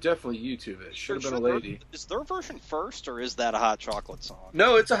 you should definitely YouTube it. Should Have Been a Lady. Is their version first, or is that a Hot Chocolate song?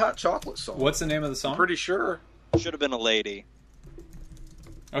 No, it's a Hot Chocolate song. What's the name of the song? I'm pretty sure. Should Have Been a Lady.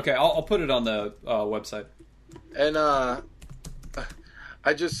 Okay, I'll put it on the website. And I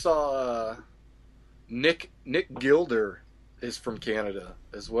just saw Nick Gilder is from Canada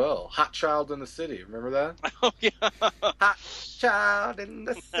as well. Hot Child in the City. Remember that? Oh, yeah. Hot Child in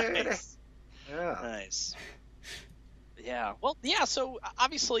the City. Nice. Yeah. Nice. Yeah. Well, yeah, so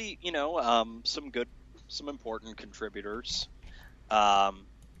obviously, some important contributors.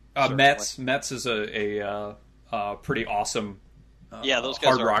 Metz is a pretty awesome those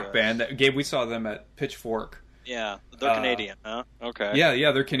guys hard rock band. Gabe, we saw them at Pitchfork. Yeah, they're Canadian, huh? Okay.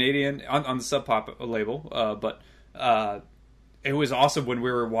 Yeah, they're Canadian on the Sub Pop label, but it was awesome when we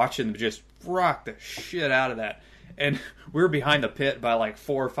were watching them just rock the shit out of that. And we were behind the pit by like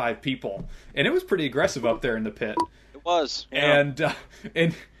 4 or 5 people, and it was pretty aggressive up there in the pit. It was, yeah.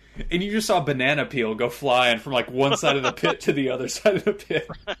 And you just saw banana peel go flying from like one side of the pit to the other side of the pit.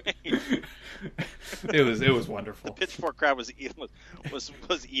 Right. It was wonderful. The Pitchfork crowd was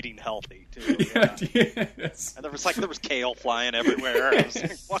eating healthy too. Yeah. Yes. And there was kale flying everywhere. I was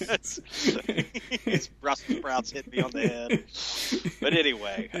like, what? These Brussels sprouts hit me on the head. But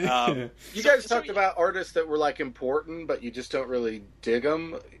anyway, you guys talked about artists that were like important, but you just don't really dig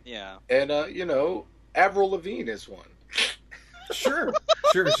them. Yeah. And Avril Lavigne is one. Sure.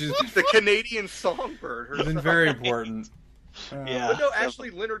 She's the Canadian songbird. been very important. Yeah. But no,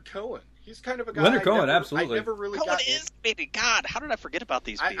 actually, Leonard Cohen. He's kind of a guy. Leonard Cohen, absolutely. I never really Cohen got is maybe. God, how did I forget about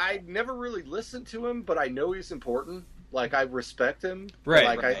these people? I never really listened to him, but I know he's important. Like, I respect him. Right.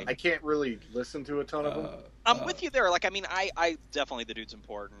 Like, right. I can't really listen to a ton of him. I'm with you there. Like, I mean, I definitely the dude's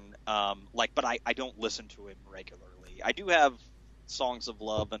important. But I don't listen to him regularly. I do have songs of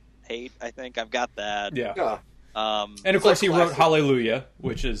love and hate. I think I've got that. Yeah. And of course, he wrote "Hallelujah,"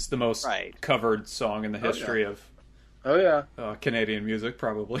 which is the most covered song in the history of Canadian music,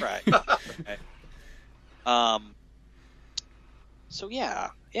 probably. Right. So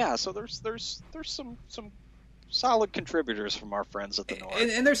yeah. So there's some solid contributors from our friends at the North,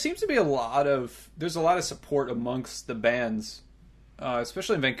 and there seems to be a lot of support amongst the bands,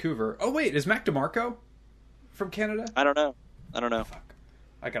 especially in Vancouver. Oh wait, is Mac DeMarco from Canada? I don't know. Fuck.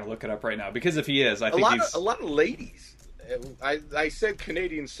 I gotta look it up right now, because if he is, I think a lot of ladies. I said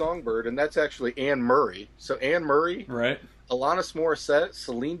Canadian songbird, and that's actually Anne Murray. So Anne Murray, right? Alanis Morissette,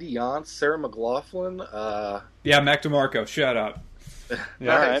 Celine Dion, Sarah McLachlan. Yeah, Mac DeMarco. Shout out. Yeah,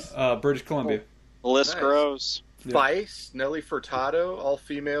 nice. British Columbia. The list grows. Feist, Nelly Furtado, all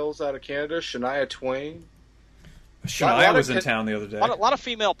females out of Canada. Shania Twain. Shania was in town the other day. A lot of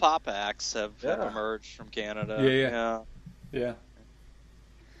female pop acts have emerged from Canada. Yeah. Yeah.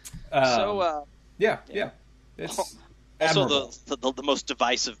 It's also the most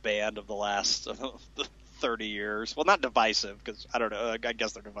divisive band of the last 30 years. Well, not divisive, because I don't know. I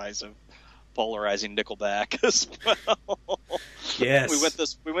guess they're divisive. Polarizing Nickelback as well. Yes,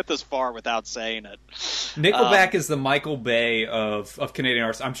 we went this far without saying it. Nickelback is the Michael Bay of Canadian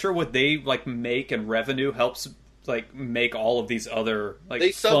artists. I'm sure what they make in revenue helps make all of these other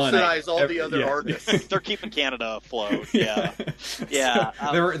they subsidize all the other artists. They're keeping Canada afloat. Yeah.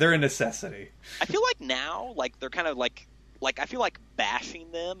 They're a necessity. I feel like now, they're kind of like I feel like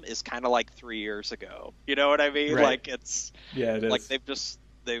bashing them is kind of like 3 years ago. You know what I mean? Right. It is. Like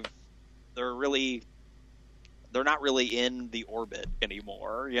they're not really in the orbit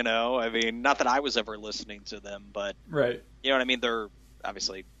anymore. You know, I mean, not that I was ever listening to them, but right. You know what I mean? They're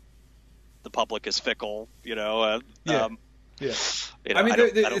obviously. The public is fickle, you know. Yeah. I mean,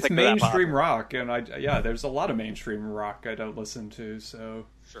 it's mainstream rock, and there's a lot of mainstream rock I don't listen to. So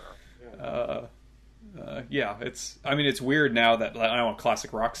sure. It's weird now that I don't want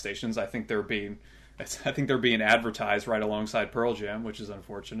classic rock stations. I think they're being advertised right alongside Pearl Jam, which is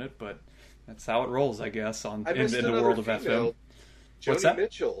unfortunate, but that's how it rolls, I guess. In the world of FM. Joni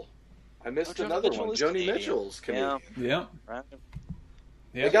Mitchell. I missed another one. Joni Mitchell's Canadian. Yeah. Right.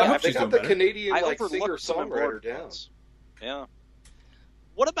 Yeah, they got the Canadian singer-songwriter down. Yeah.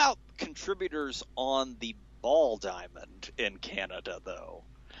 What about contributors on the Ball Diamond in Canada, though?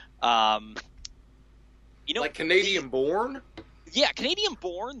 Like Canadian-born? Yeah,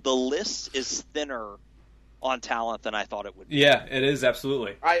 Canadian-born. The list is thinner on talent than I thought it would be. Yeah, it is,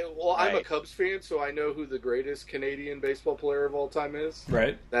 absolutely. I'm a Cubs fan, so I know who the greatest Canadian basebal player of all time is.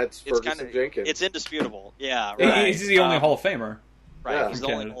 Right. That's Ferguson Jenkins. It's indisputable. Yeah, right. He's the only Hall of Famer. Right, he's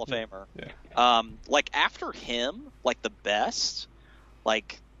the only Hall of Famer. Yeah. After him, the best,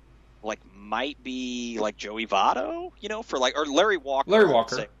 might be Joey Votto, you know, or Larry Walker. Larry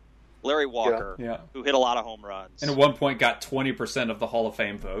Walker, who hit a lot of home runs. And at one point got 20% of the Hall of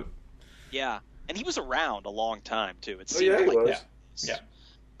Fame vote. Yeah, and he was around a long time, too. It seemed he was. Yeah.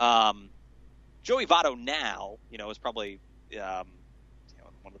 Joey Votto now, you know, is probably one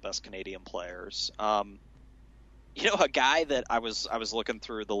of the best Canadian players. You know, a guy that I was looking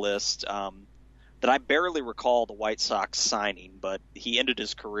through the list that I barely recall the White Sox signing, but he ended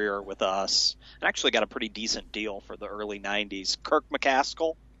his career with us and actually got a pretty decent deal for the early 90s. Kirk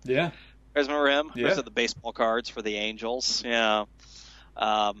McCaskill. Yeah. You guys remember him? Yeah. He was at the baseball cards for the Angels. Yeah.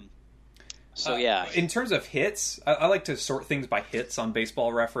 In terms of hits, I like to sort things by hits on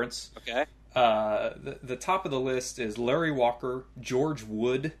Baseball Reference. Okay. The top of the list is Larry Walker, George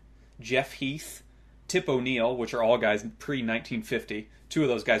Wood, Jeff Heath, Tip O'Neill, which are all guys pre-1950. Two of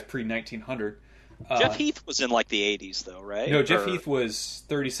those guys pre-1900. Jeff Heath was in the 80s, though, right? No, Jeff Heath was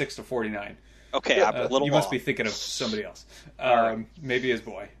 36 to 49. Okay, I'm a little You must be thinking of somebody else. Maybe his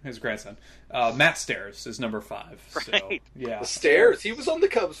grandson. Matt Stairs is number 5. Right. So, yeah. Stairs. He was on the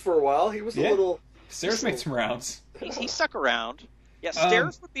Cubs for a while. He was a little... Stairs made some rounds. He stuck around. Yeah,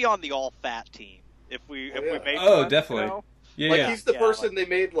 Stairs would be on the all-fat team if we made Oh, one, definitely. You know? Yeah, he's the person they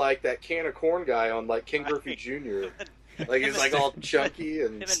made like that can of corn guy on like Ken Griffey Jr. Like he's like all chunky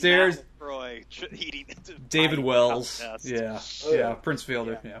and Stairs. Eating David Wells. Yeah. Oh, yeah. Prince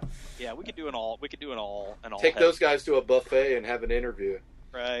Fielder. Yeah. Yeah, we could do an all. We could do an all. Take those guys to a buffet and have an interview.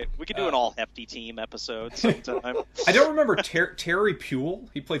 Right. We could do an all hefty team episode sometime. I don't remember Terry Puel.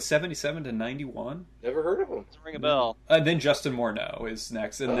 He played 77 to 91. Never heard of him. Doesn't ring a bell. And then Justin Morneau is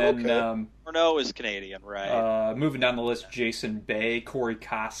next, and then Morneau is Canadian, right? Moving down the list, Jason Bay, Corey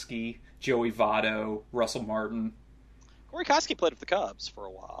Koski, Joey Votto, Russell Martin. Corey Koski played with the Cubs for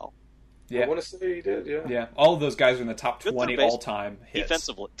a while. Yeah. I want to say he did. Yeah. Yeah. All of those guys are in the top 20 all-time hits.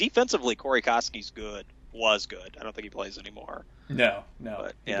 Defensively, Corey Koski's good. Was good. I don't think he plays anymore. No,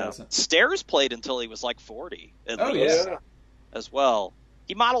 but, he doesn't. Stairs played until he was like 40. As well.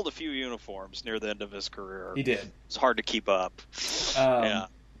 He modeled a few uniforms near the end of his career. He did. It's hard to keep up.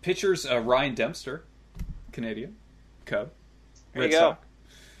 Pitchers, Ryan Dempster, Canadian, Cub. There you go.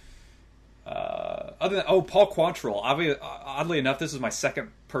 Paul Quantrill. Oddly enough, this is my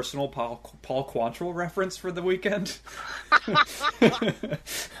second personal Paul Quantrill reference for the weekend.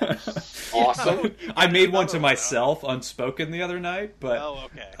 Awesome. I made one to myself, unspoken, the other night. But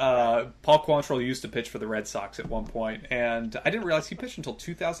Paul Quantrill used to pitch for the Red Sox at one point, and I didn't realize he pitched until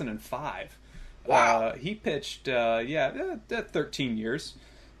 2005. Wow. He pitched, 13 years,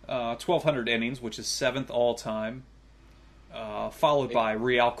 1,200 innings, which is 7th all time, followed by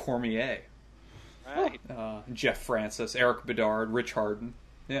Real Cormier. Right. Jeff Francis, Eric Bedard, Rich Harden.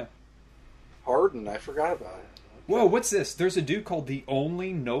 Yeah. Harden, I forgot about it. Whoa, what's this? There's a dude called the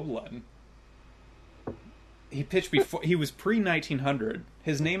Only Nolan. He pitched before. He was pre-1900.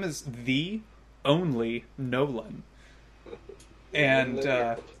 His name is the Only Nolan. And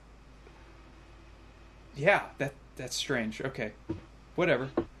yeah, that's strange. Okay, whatever.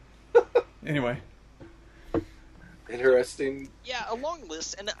 Anyway. Interesting. Yeah, a long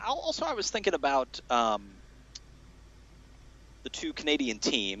list. And also I was thinking about the two Canadian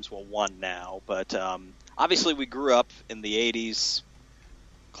teams. Well, one now. But obviously we grew up in the 80s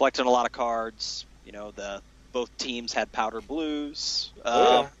collecting a lot of cards. You know, both teams had powder blues.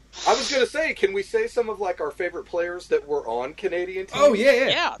 I was going to say, can we say some of like our favorite players that were on Canadian teams? Oh,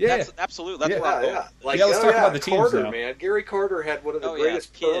 yeah. That's absolutely. That's where I'm going. Like, let's talk about the teams Carter, now. Man. Gary Carter had one of the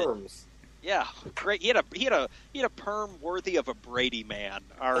greatest perms. Yeah, great. He had a perm worthy of a Brady man.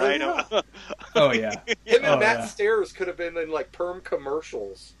 All right. Oh yeah. Him and Matt Stairs could have been in like perm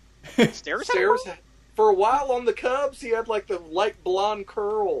commercials. Stairs for a while on the Cubs, he had like the light blonde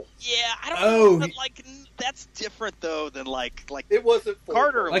curl. Yeah, I don't know, but like that's different though than like it wasn't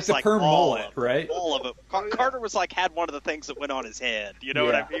Carter like was the like perm mullet, of right? All of it. Carter was like had one of the things that went on his head. You know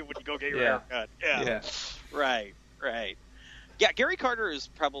what I mean when you go get your haircut. Yeah. Right. Yeah, Gary Carter is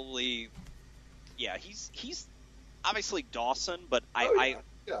probably. Yeah, he's obviously Dawson, but I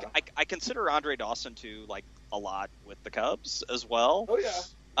consider Andre Dawson to like a lot with the Cubs as well. Oh yeah,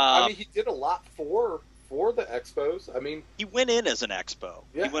 I mean he did a lot for the Expos. I mean he went in as an Expo.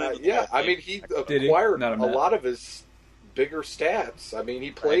 Yeah, I mean he acquired a lot of his bigger stats. I mean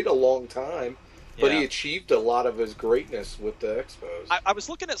he played a long time, but he achieved a lot of his greatness with the Expos. I was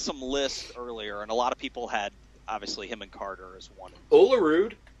looking at some lists earlier, and a lot of people had obviously him and Carter as one.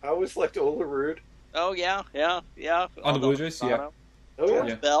 Olerud, I always liked Olerud. Oh yeah. On the Blue Jays, yeah.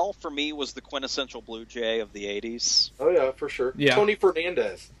 George Bell for me was the quintessential Blue Jay of the '80s. Oh yeah, for sure. Yeah. Tony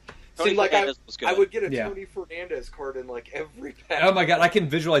Fernandez. Seemed like I would get a Tony Fernandez card in like every pack. Oh my god, I can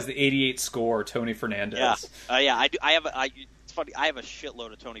visualize the '88 score, Tony Fernandez. Yeah, I do. It's funny. I have a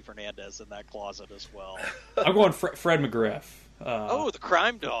shitload of Tony Fernandez in that closet as well. I'm going Fred McGriff. The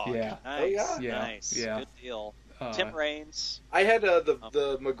Crime Dog. Yeah. Nice. Nice. Yeah. Good deal. Tim Raines. I had the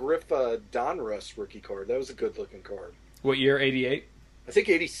McGriff Donruss rookie card. That was a good looking card. What year? 88? I think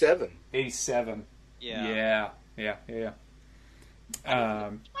 87. 87. Yeah. Yeah.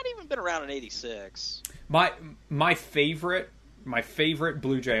 Might even been around in 86. My favorite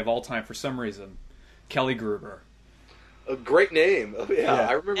Blue Jay of all time for some reason, Kelly Gruber. A great name. Oh yeah.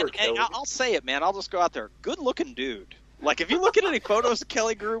 I remember Kelly. And I'll say it, man. I'll just go out there. Good looking dude. Like, if you look at any photos of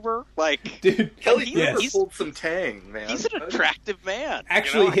Kelly Gruber, like... Dude, Kelly Gruber pulled some tang, man. He's an attractive man.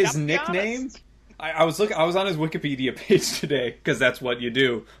 Actually, his nickname... I was on his Wikipedia page today, because that's what you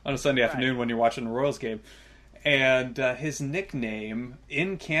do on a Sunday afternoon when you're watching the Royals game. And his nickname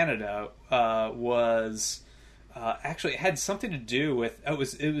in Canada was... actually, it had something to do with... It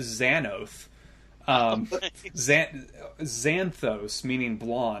was Xanoth. Xanthos, meaning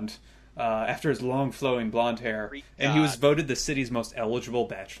blonde. After his long flowing blonde hair, and he was voted the city's most eligible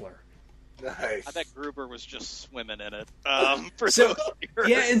bachelor. Nice. I bet Gruber was just swimming in it. So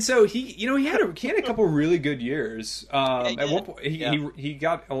yeah, and so he had a couple really good years. At one point, he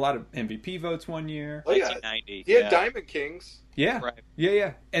got a lot of MVP votes one year. Oh yeah, he had Diamond Kings. Yeah, right.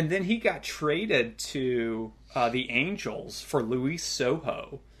 Yeah, and then he got traded to the Angels for Luis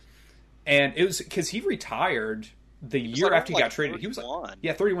Sojo, and it was because he retired the year after he got traded. 31. He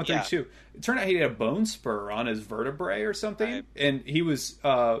was 31, 32. Yeah. It turned out he had a bone spur on his vertebrae or something, right. and he was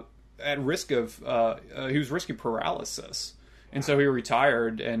at risk of he was risking paralysis, and so he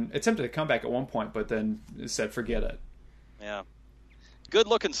retired and attempted to come back at one point, but then said forget it. Yeah, good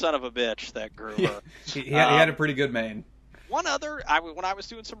looking son of a bitch that Gruber. He had a pretty good mane. One other, when I was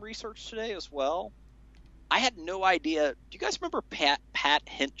doing some research today as well, I had no idea. Do you guys remember Pat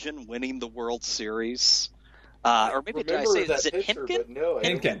Hintgen winning the World Series? Or maybe did I say is it Hintgen? No,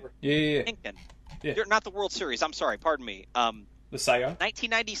 Hintgen. Yeah. Hintgen. Yeah. Not the World Series. I'm sorry. Pardon me. The Cy Young?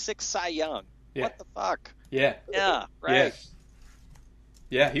 1996 Cy Young. Yeah. What the fuck? Yeah. Yeah. Right.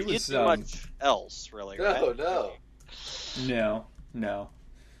 Yeah. He was. He didn't do much else, really. No. Right? No.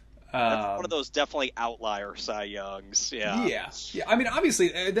 That's one of those definitely outlier Cy Youngs. Yeah. I mean, obviously,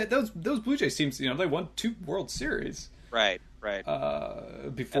 those Blue Jays teams, they won 2 World Series. Right. Before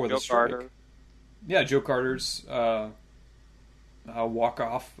and the Joe strike. Carter. Yeah, Joe Carter's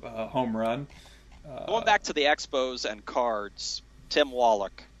walk-off home run. Going back to the Expos and Cards, Tim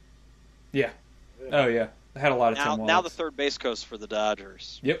Wallach. Yeah. Oh, yeah. I had a lot of Tim Wallach. Now the third base coach for the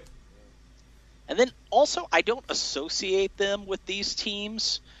Dodgers. Yep. And then also, I don't associate them with these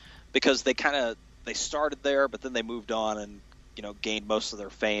teams because they started there, but then they moved on and gained most of their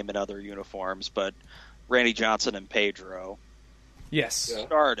fame in other uniforms. But Randy Johnson and Pedro, yes,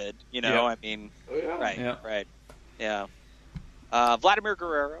 started. Yeah. I mean, right, yeah. Vladimir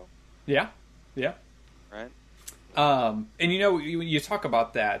Guerrero, yeah, right. And you talk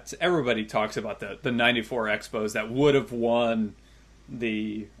about that. Everybody talks about the '94 Expos that would have won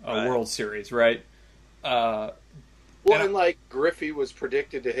the World Series, right? And like Griffey was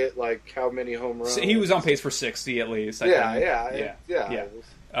predicted to hit like how many home runs? He was on pace for 60 at least. Yeah.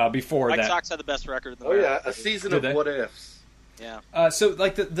 Before White that, Sox had the best record in the America. A season of what ifs. Yeah. So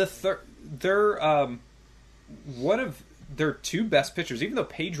like they're one of their 2 best pitchers, even though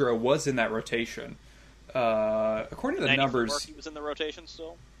Pedro was in that rotation. According to the numbers, he was in the rotation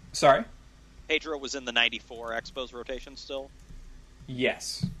still. Sorry, Pedro was in the '94 Expos rotation still.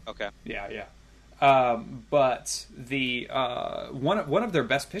 Yes. Okay. Yeah. But the one of their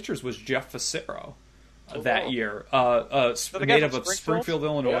best pitchers was Jeff Facero that year, native of Springfield,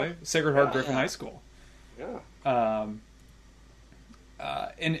 Illinois, Sacred Heart Griffin High School. Yeah.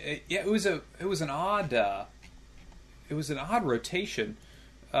 It was an odd rotation.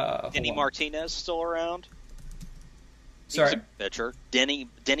 Denny Martinez still around? Sorry, pitcher Denny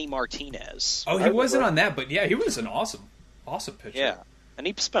Martinez. Oh, he wasn't on that, but yeah, he was an awesome pitcher. Yeah. And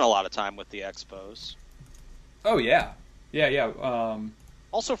he spent a lot of time with the Expos. Oh, yeah.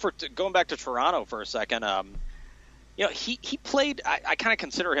 Also, for going back to Toronto for a second, he played. I kind of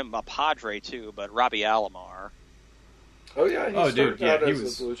consider him a Padre too, but Robbie Alomar. Oh yeah, he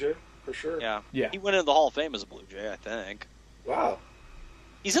was a Blue Jay for sure. Yeah. He went into the Hall of Fame as a Blue Jay, I think. Wow.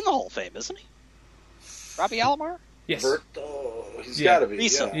 He's in the Hall of Fame, isn't he? Robbie Alomar? Yes. He's got to be.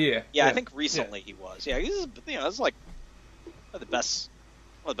 Recently. Yeah, I think recently he was. Yeah, he's it's like one of the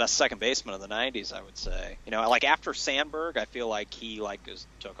best second basemen of the '90s, I would say. Like after Sandberg, I feel like he just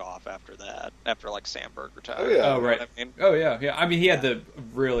took off after that. After Sandberg retired. Oh yeah. Oh right. Oh yeah. I mean, he had the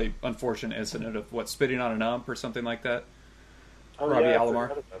really unfortunate incident of spitting on an ump or something like that. Robbie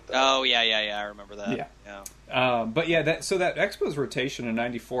Alomar. Oh yeah. I remember that. Yeah. But yeah, so that Expos rotation in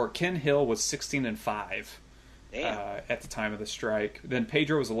 '94, Ken Hill was 16-5 at the time of the strike. Then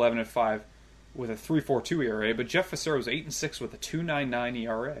Pedro was 11-5. With a 3.42 ERA, but Jeff Facero was 8-6 with a 2.99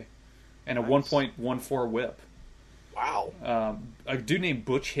 ERA and a 1.14 WHIP. Wow. A dude named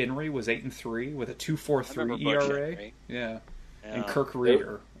Butch Henry was 8-3 with a 2.43 ERA. Yeah. And Kirk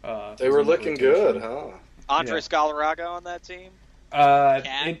Reeder. They were looking good, huh? Andres Galarraga on that team. No,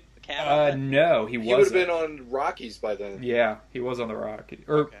 he wasn't. He would have been on Rockies by then. Yeah, he was on the Rockies.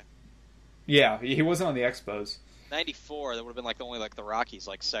 Yeah, he wasn't on the Expos. '94, that would have been only the Rockies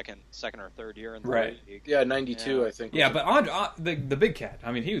second or third year in the league. Yeah, '92 I think. Yeah, but the big cat.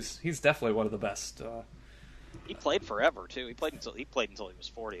 I mean, he's definitely one of the best. He played forever too. He played until he was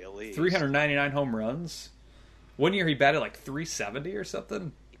 40 at least. 399 home runs. One year he batted 370 or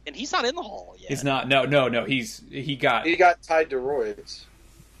something. And he's not in the Hall yet. He's not. No. He got tied to Royds.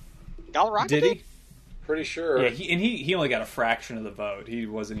 Galarraga did he? Pretty sure. Yeah, he only got a fraction of the vote. He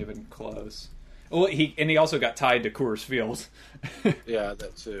wasn't even close. Well, he also got tied to Coors Field. Yeah,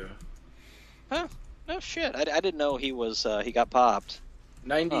 that too. Huh? No shit. I didn't know he was. He got popped.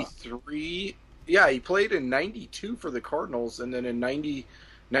 93. Yeah, he played in 92 for the Cardinals, and then in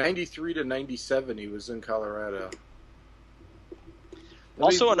 93 to 97 he was in Colorado.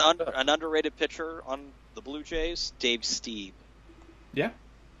 Also, an underrated pitcher on the Blue Jays, Dave Stieb. Yeah.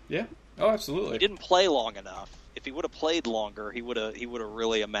 Oh, absolutely. He didn't play long enough. If he would have played longer, he would have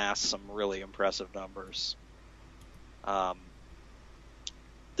really amassed some really impressive numbers. Wasn't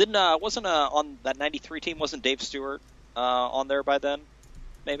on that 93 team? Wasn't Dave Stewart on there by then?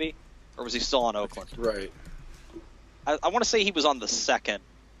 Maybe, or was he still on Oakland? Right. I want to say he was on the second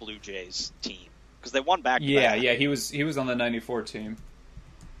Blue Jays team because they won back. Yeah, he was on the 94 team.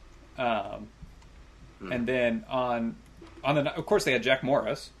 And then on the, of course, they had Jack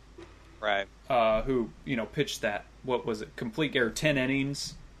Morris, right? Who pitched that, what was it, complete or 10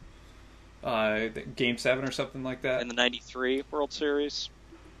 innings, Game 7 or something like that in the 93 World Series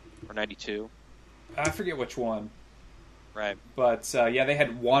or 92. I forget which one. Right. But they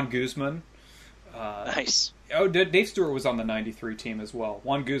had Juan Guzman. Nice. Oh, Dave Stewart was on the 93 team as well.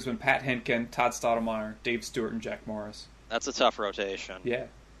 Juan Guzman, Pat Henkin, Todd Stottlemyre, Dave Stewart, and Jack Morris. That's a tough rotation. Yeah.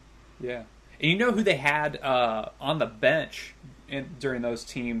 And you know who they had on the bench during those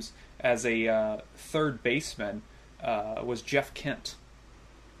teams as a third baseman was Jeff Kent.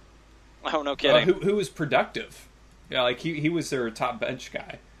 Oh, no kidding. Who was productive. Yeah, like he was their top bench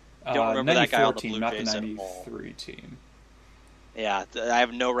guy. Don't remember that guy on the team, Blue not Jays the 93 team. Yeah, I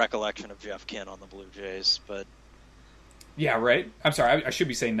have no recollection of Jeff Kent on the Blue Jays, but... Yeah, right? I'm sorry, I should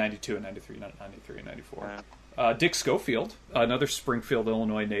be saying 92 and 93, not 93 and 94. Right. Dick Schofield, another Springfield,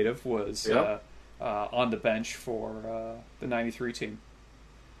 Illinois native, was on the bench for the 93 team.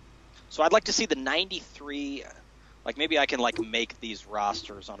 So I'd like to see the 93... Like, maybe I can, make these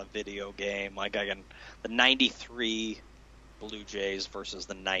rosters on a video game. The 93 Blue Jays versus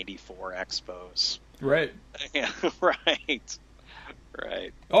the 94 Expos. Right. Yeah, right.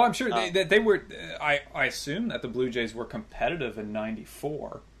 Oh, I'm sure they were... I assume that the Blue Jays were competitive in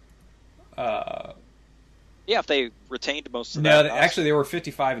 94. Yeah, if they retained most of that. No, actually, they were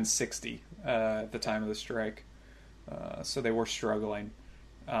 55 and 60 at the time of the strike. So they were struggling.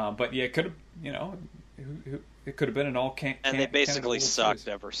 But yeah, it could have, it could have been an and they basically sucked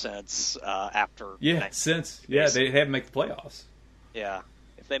ever since after. Yeah, they had to make the playoffs. Yeah,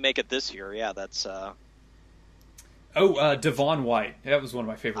 if they make it this year, that's. Devon White. That was one of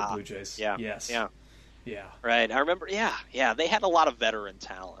my favorite Blue Jays. Yeah. Yes. Yeah. Right. I remember. Yeah. They had a lot of veteran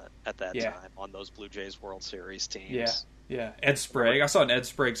talent at that time on those Blue Jays World Series teams. Yeah. Ed Sprague. I saw an Ed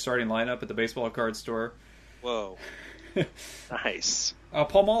Sprague starting lineup at the baseball card store. Whoa. Nice.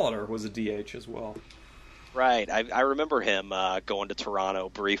 Paul Molitor was a DH as well. Right. I remember him going to Toronto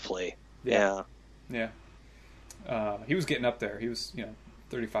briefly. Yeah. He was getting up there. He was,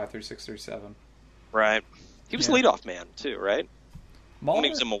 35, 36, 37. Right. He was leadoff man, too, right? Molitor? When he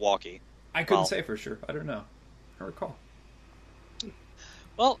was in Milwaukee. I couldn't say for sure. I don't know. I recall.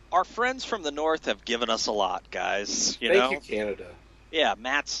 Well, our friends from the North have given us a lot, guys. Thank you, Canada. Yeah,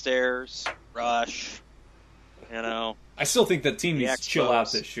 Matt Stairs, Rush, I still think that team needs to chill out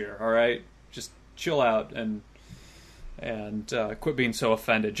this year, all right? Just chill out and quit being so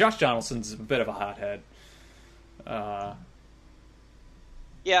offended. Josh Donaldson's a bit of a hothead.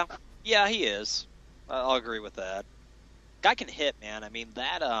 Yeah, he is. I'll agree with that. Guy can hit, man. I mean,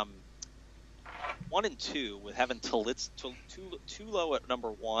 that 1 and 2 with having Tulo at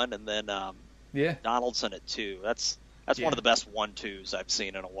number 1 and then Donaldson at 2. That's one of the best 1-2s I've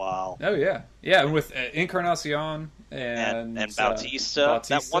seen in a while. Oh yeah, and with Encarnacion and Bautista,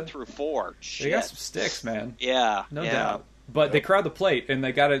 that 1 through 4. Shit. They got some sticks, man. Yeah, no doubt. But they crowd the plate, and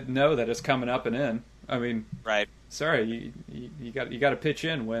they got to know that it's coming up and in. I mean, right? Sorry, you got to pitch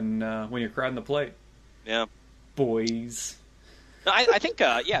in when you're crowding the plate. Yeah, boys. No, I think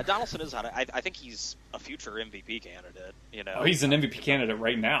Donaldson is on it. I think he's a future MVP candidate. Oh, he's an MVP candidate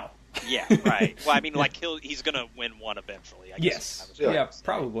right now. Yeah, right. Well, I mean, he's going to win one eventually. I guess. Yes.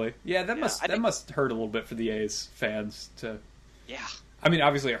 Probably. Yeah, that must hurt a little bit for the A's fans to. Yeah. I mean,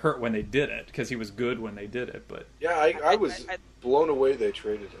 obviously it hurt when they did it because he was good when they did it, but. Yeah, I was blown away they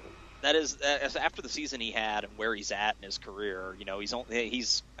traded him. That is after the season he had and where he's at in his career. He's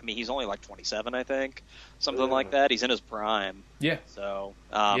only like 27, I think, something like that. He's in his prime. Yeah. So.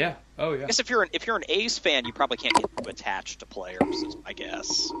 Yeah. Oh yeah. I guess if you're an A's fan, you probably can't get too attached to players, is my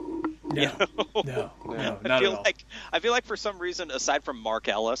guess. No, not at all. I feel like for some reason, aside from Mark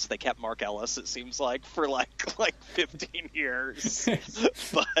Ellis, they kept Mark Ellis, it seems like, for like 15 years.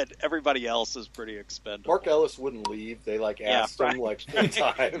 But everybody else is pretty expendable. Mark Ellis wouldn't leave. They asked him 4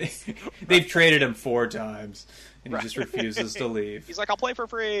 times. They've traded him 4 times, and he just refuses to leave. He's like, I'll play for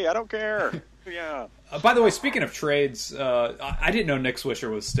free. I don't care. Yeah. By the way, speaking of trades, I didn't know Nick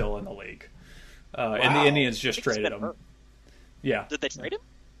Swisher was still in the league. Wow. And the Indians just traded him. Yeah. Did they trade him?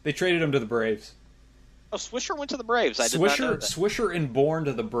 They traded him to the Braves. Oh, Swisher went to the Braves. I did not know that. Swisher and Bourne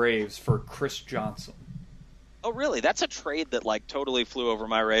to the Braves for Chris Johnson. Oh, really? That's a trade that totally flew over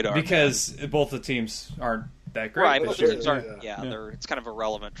my radar. Because both the teams aren't that great. Right, but the teams aren't. It's kind of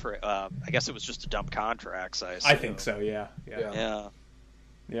irrelevant trade. I guess it was just to dump contracts. I think so. Yeah.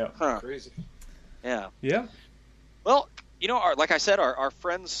 Huh. Crazy. Yeah. Yeah. Well, like I said, our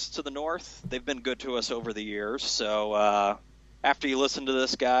friends to the north, they've been good to us over the years. So after you listen to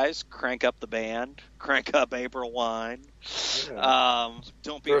this, guys, crank up the band, crank up April Wine. Yeah.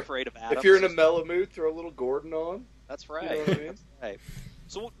 Don't be afraid of Adams. If you're in a mellow mood, throw a little Gordon on. That's right. You know what I mean? That's right.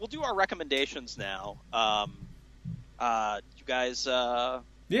 So we'll do our recommendations now. You guys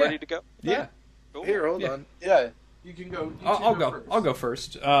ready to go? Yeah. Cool. Here, hold on. Yeah. You can go. I'll go. First. I'll go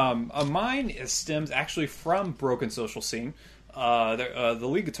first. Mine stems actually from Broken Social Scene. The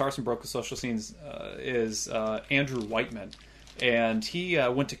lead guitarist in Broken Social Scenes is Andrew Whiteman, and he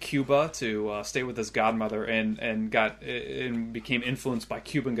went to Cuba to stay with his godmother, and became influenced by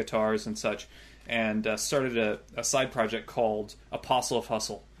Cuban guitars and such, and started a side project called Apostle of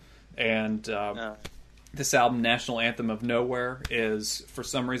Hustle, and this album, National Anthem of Nowhere, is for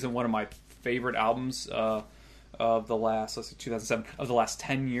some reason one of my favorite albums of the last 2007 of the last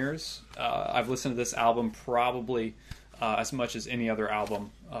 10 years. I've listened to this album probably as much as any other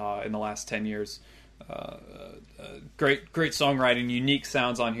album in the last 10 years. Great songwriting, unique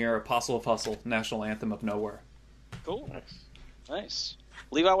sounds on here. Apostle of Hustle, National Anthem of Nowhere. Cool, nice.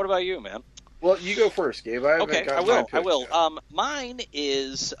 Levi, what about you, man? Well, you go first, Gabe. I will. Mine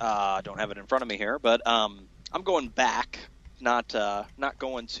is don't have it in front of me here, but I'm going back. Not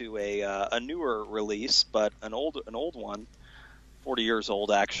going to a newer release, but an old one, 40 years old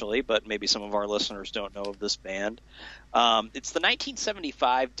actually, but maybe some of our listeners don't know of this band. It's the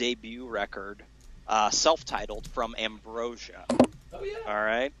 1975 debut record, self-titled, from Ambrosia. Oh yeah. All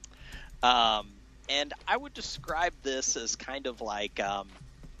right. And I would describe this as kind of like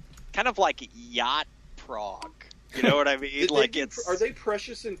yacht prog. You know what I mean? Are they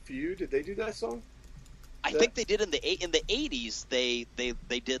Precious and Few? Did they do that song? I think they did in the 80s. They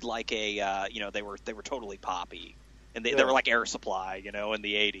did like a they were totally poppy, and they were like Air Supply, in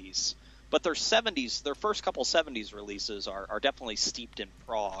the 80s. But their first couple 70s releases are definitely steeped in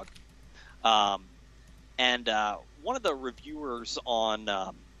prog. And one of the reviewers on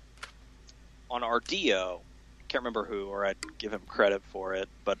Ardeo, can't remember who, or I'd give him credit for it,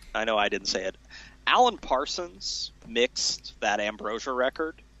 but I know I didn't say it. Alan Parsons mixed that Ambrosia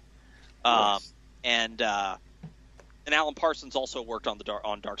record. Nice. And Alan Parsons also worked on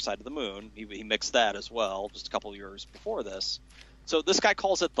Dark Side of the Moon. He mixed that as well, just a couple years before this. So this guy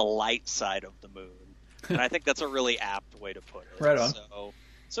calls it the light side of the moon, and I think that's a really apt way to put it. Right on.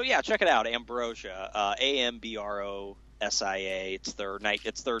 So yeah, check it out, Ambrosia, Ambrosia. It's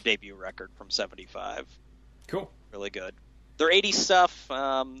their debut record from but Cool. Really good. Their 80s stuff,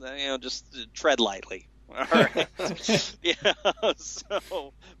 just tread lightly. All right. Yeah.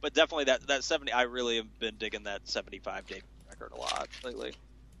 So, but definitely that 70. I really have been digging that 75 debut record a lot lately.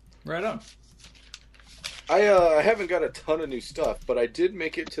 Right on. I haven't got a ton of new stuff, but I did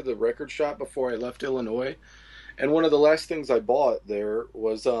make it to the record shop before I left Illinois, and one of the last things I bought there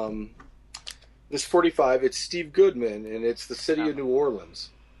was this 45. It's Steve Goodman, and it's the City of New Orleans.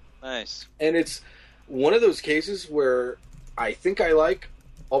 Nice. And it's one of those cases where I think I like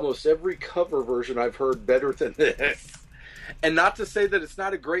almost every cover version I've heard better than this. And not to say that it's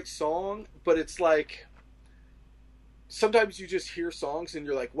not a great song, but it's like sometimes you just hear songs and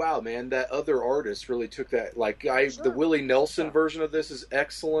you're like, wow, man, that other artist really took that. The Willie Nelson version of this is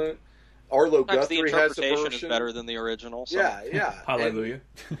excellent. Arlo Guthrie has a version. The interpretation is better than the original. So. Yeah. Hallelujah.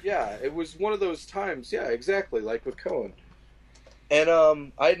 Yeah, it was one of those times. Yeah, exactly, like with Cohen. And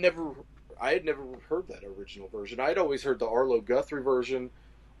I had never heard that original version. I'd always heard the Arlo Guthrie version,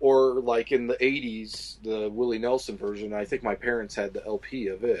 or like in the 80s, the Willie Nelson version. I think my parents had the LP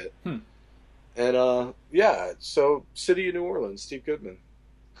of it. And so City of New Orleans, Steve Goodman.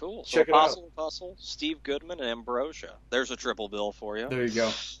 Cool. So Check it out. Apostle, Steve Goodman, and Ambrosia. There's a triple bill for you. There you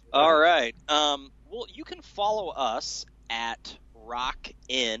go. All right. Well, you can follow us at Rock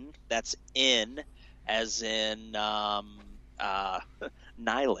In. That's in as in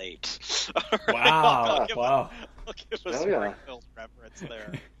Annihilate. Wow! Wow! I'll give a Springfield reference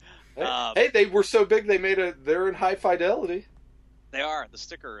there. Hey, they were so big they're in High Fidelity. They are the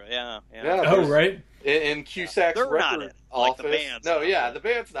sticker, yeah. Oh, right. In Cusack's record like office. the band's the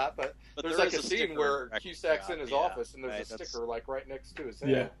band's not, but there's like a scene where Cusack's in his office and there's a sticker like right next to his head.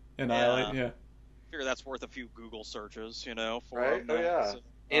 Yeah, Annihilate. Yeah. I figure that's worth a few Google searches, for right. them. Oh yeah.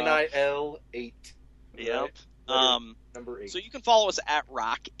 NIL8. Yep. Right? Number 8. So you can follow us at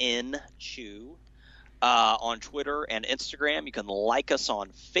RockNChew on Twitter and Instagram. You can like us on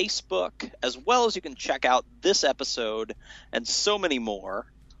Facebook, as well as you can check out this episode and so many more,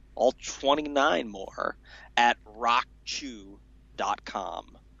 all 29 more, at rockchew.com.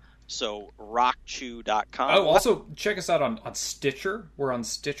 So rockchew.com. Oh, also check us out on Stitcher. We're on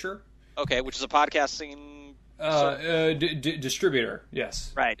Stitcher. Okay, which is a podcasting distributor.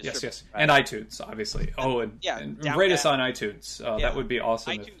 Yes. Right. Yes. Right. And iTunes, obviously. Oh, and rate us on iTunes. That would be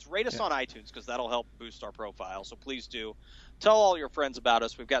awesome. Rate us on iTunes, because that'll help boost our profile. So please do. Tell all your friends about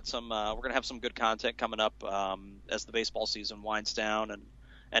us. We've got some. We're going to have some good content coming up as the baseball season winds down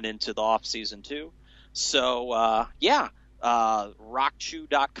and into the off season too. So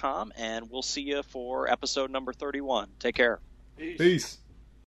rockchew.com, and we'll see you for episode number 31. Take care. Peace.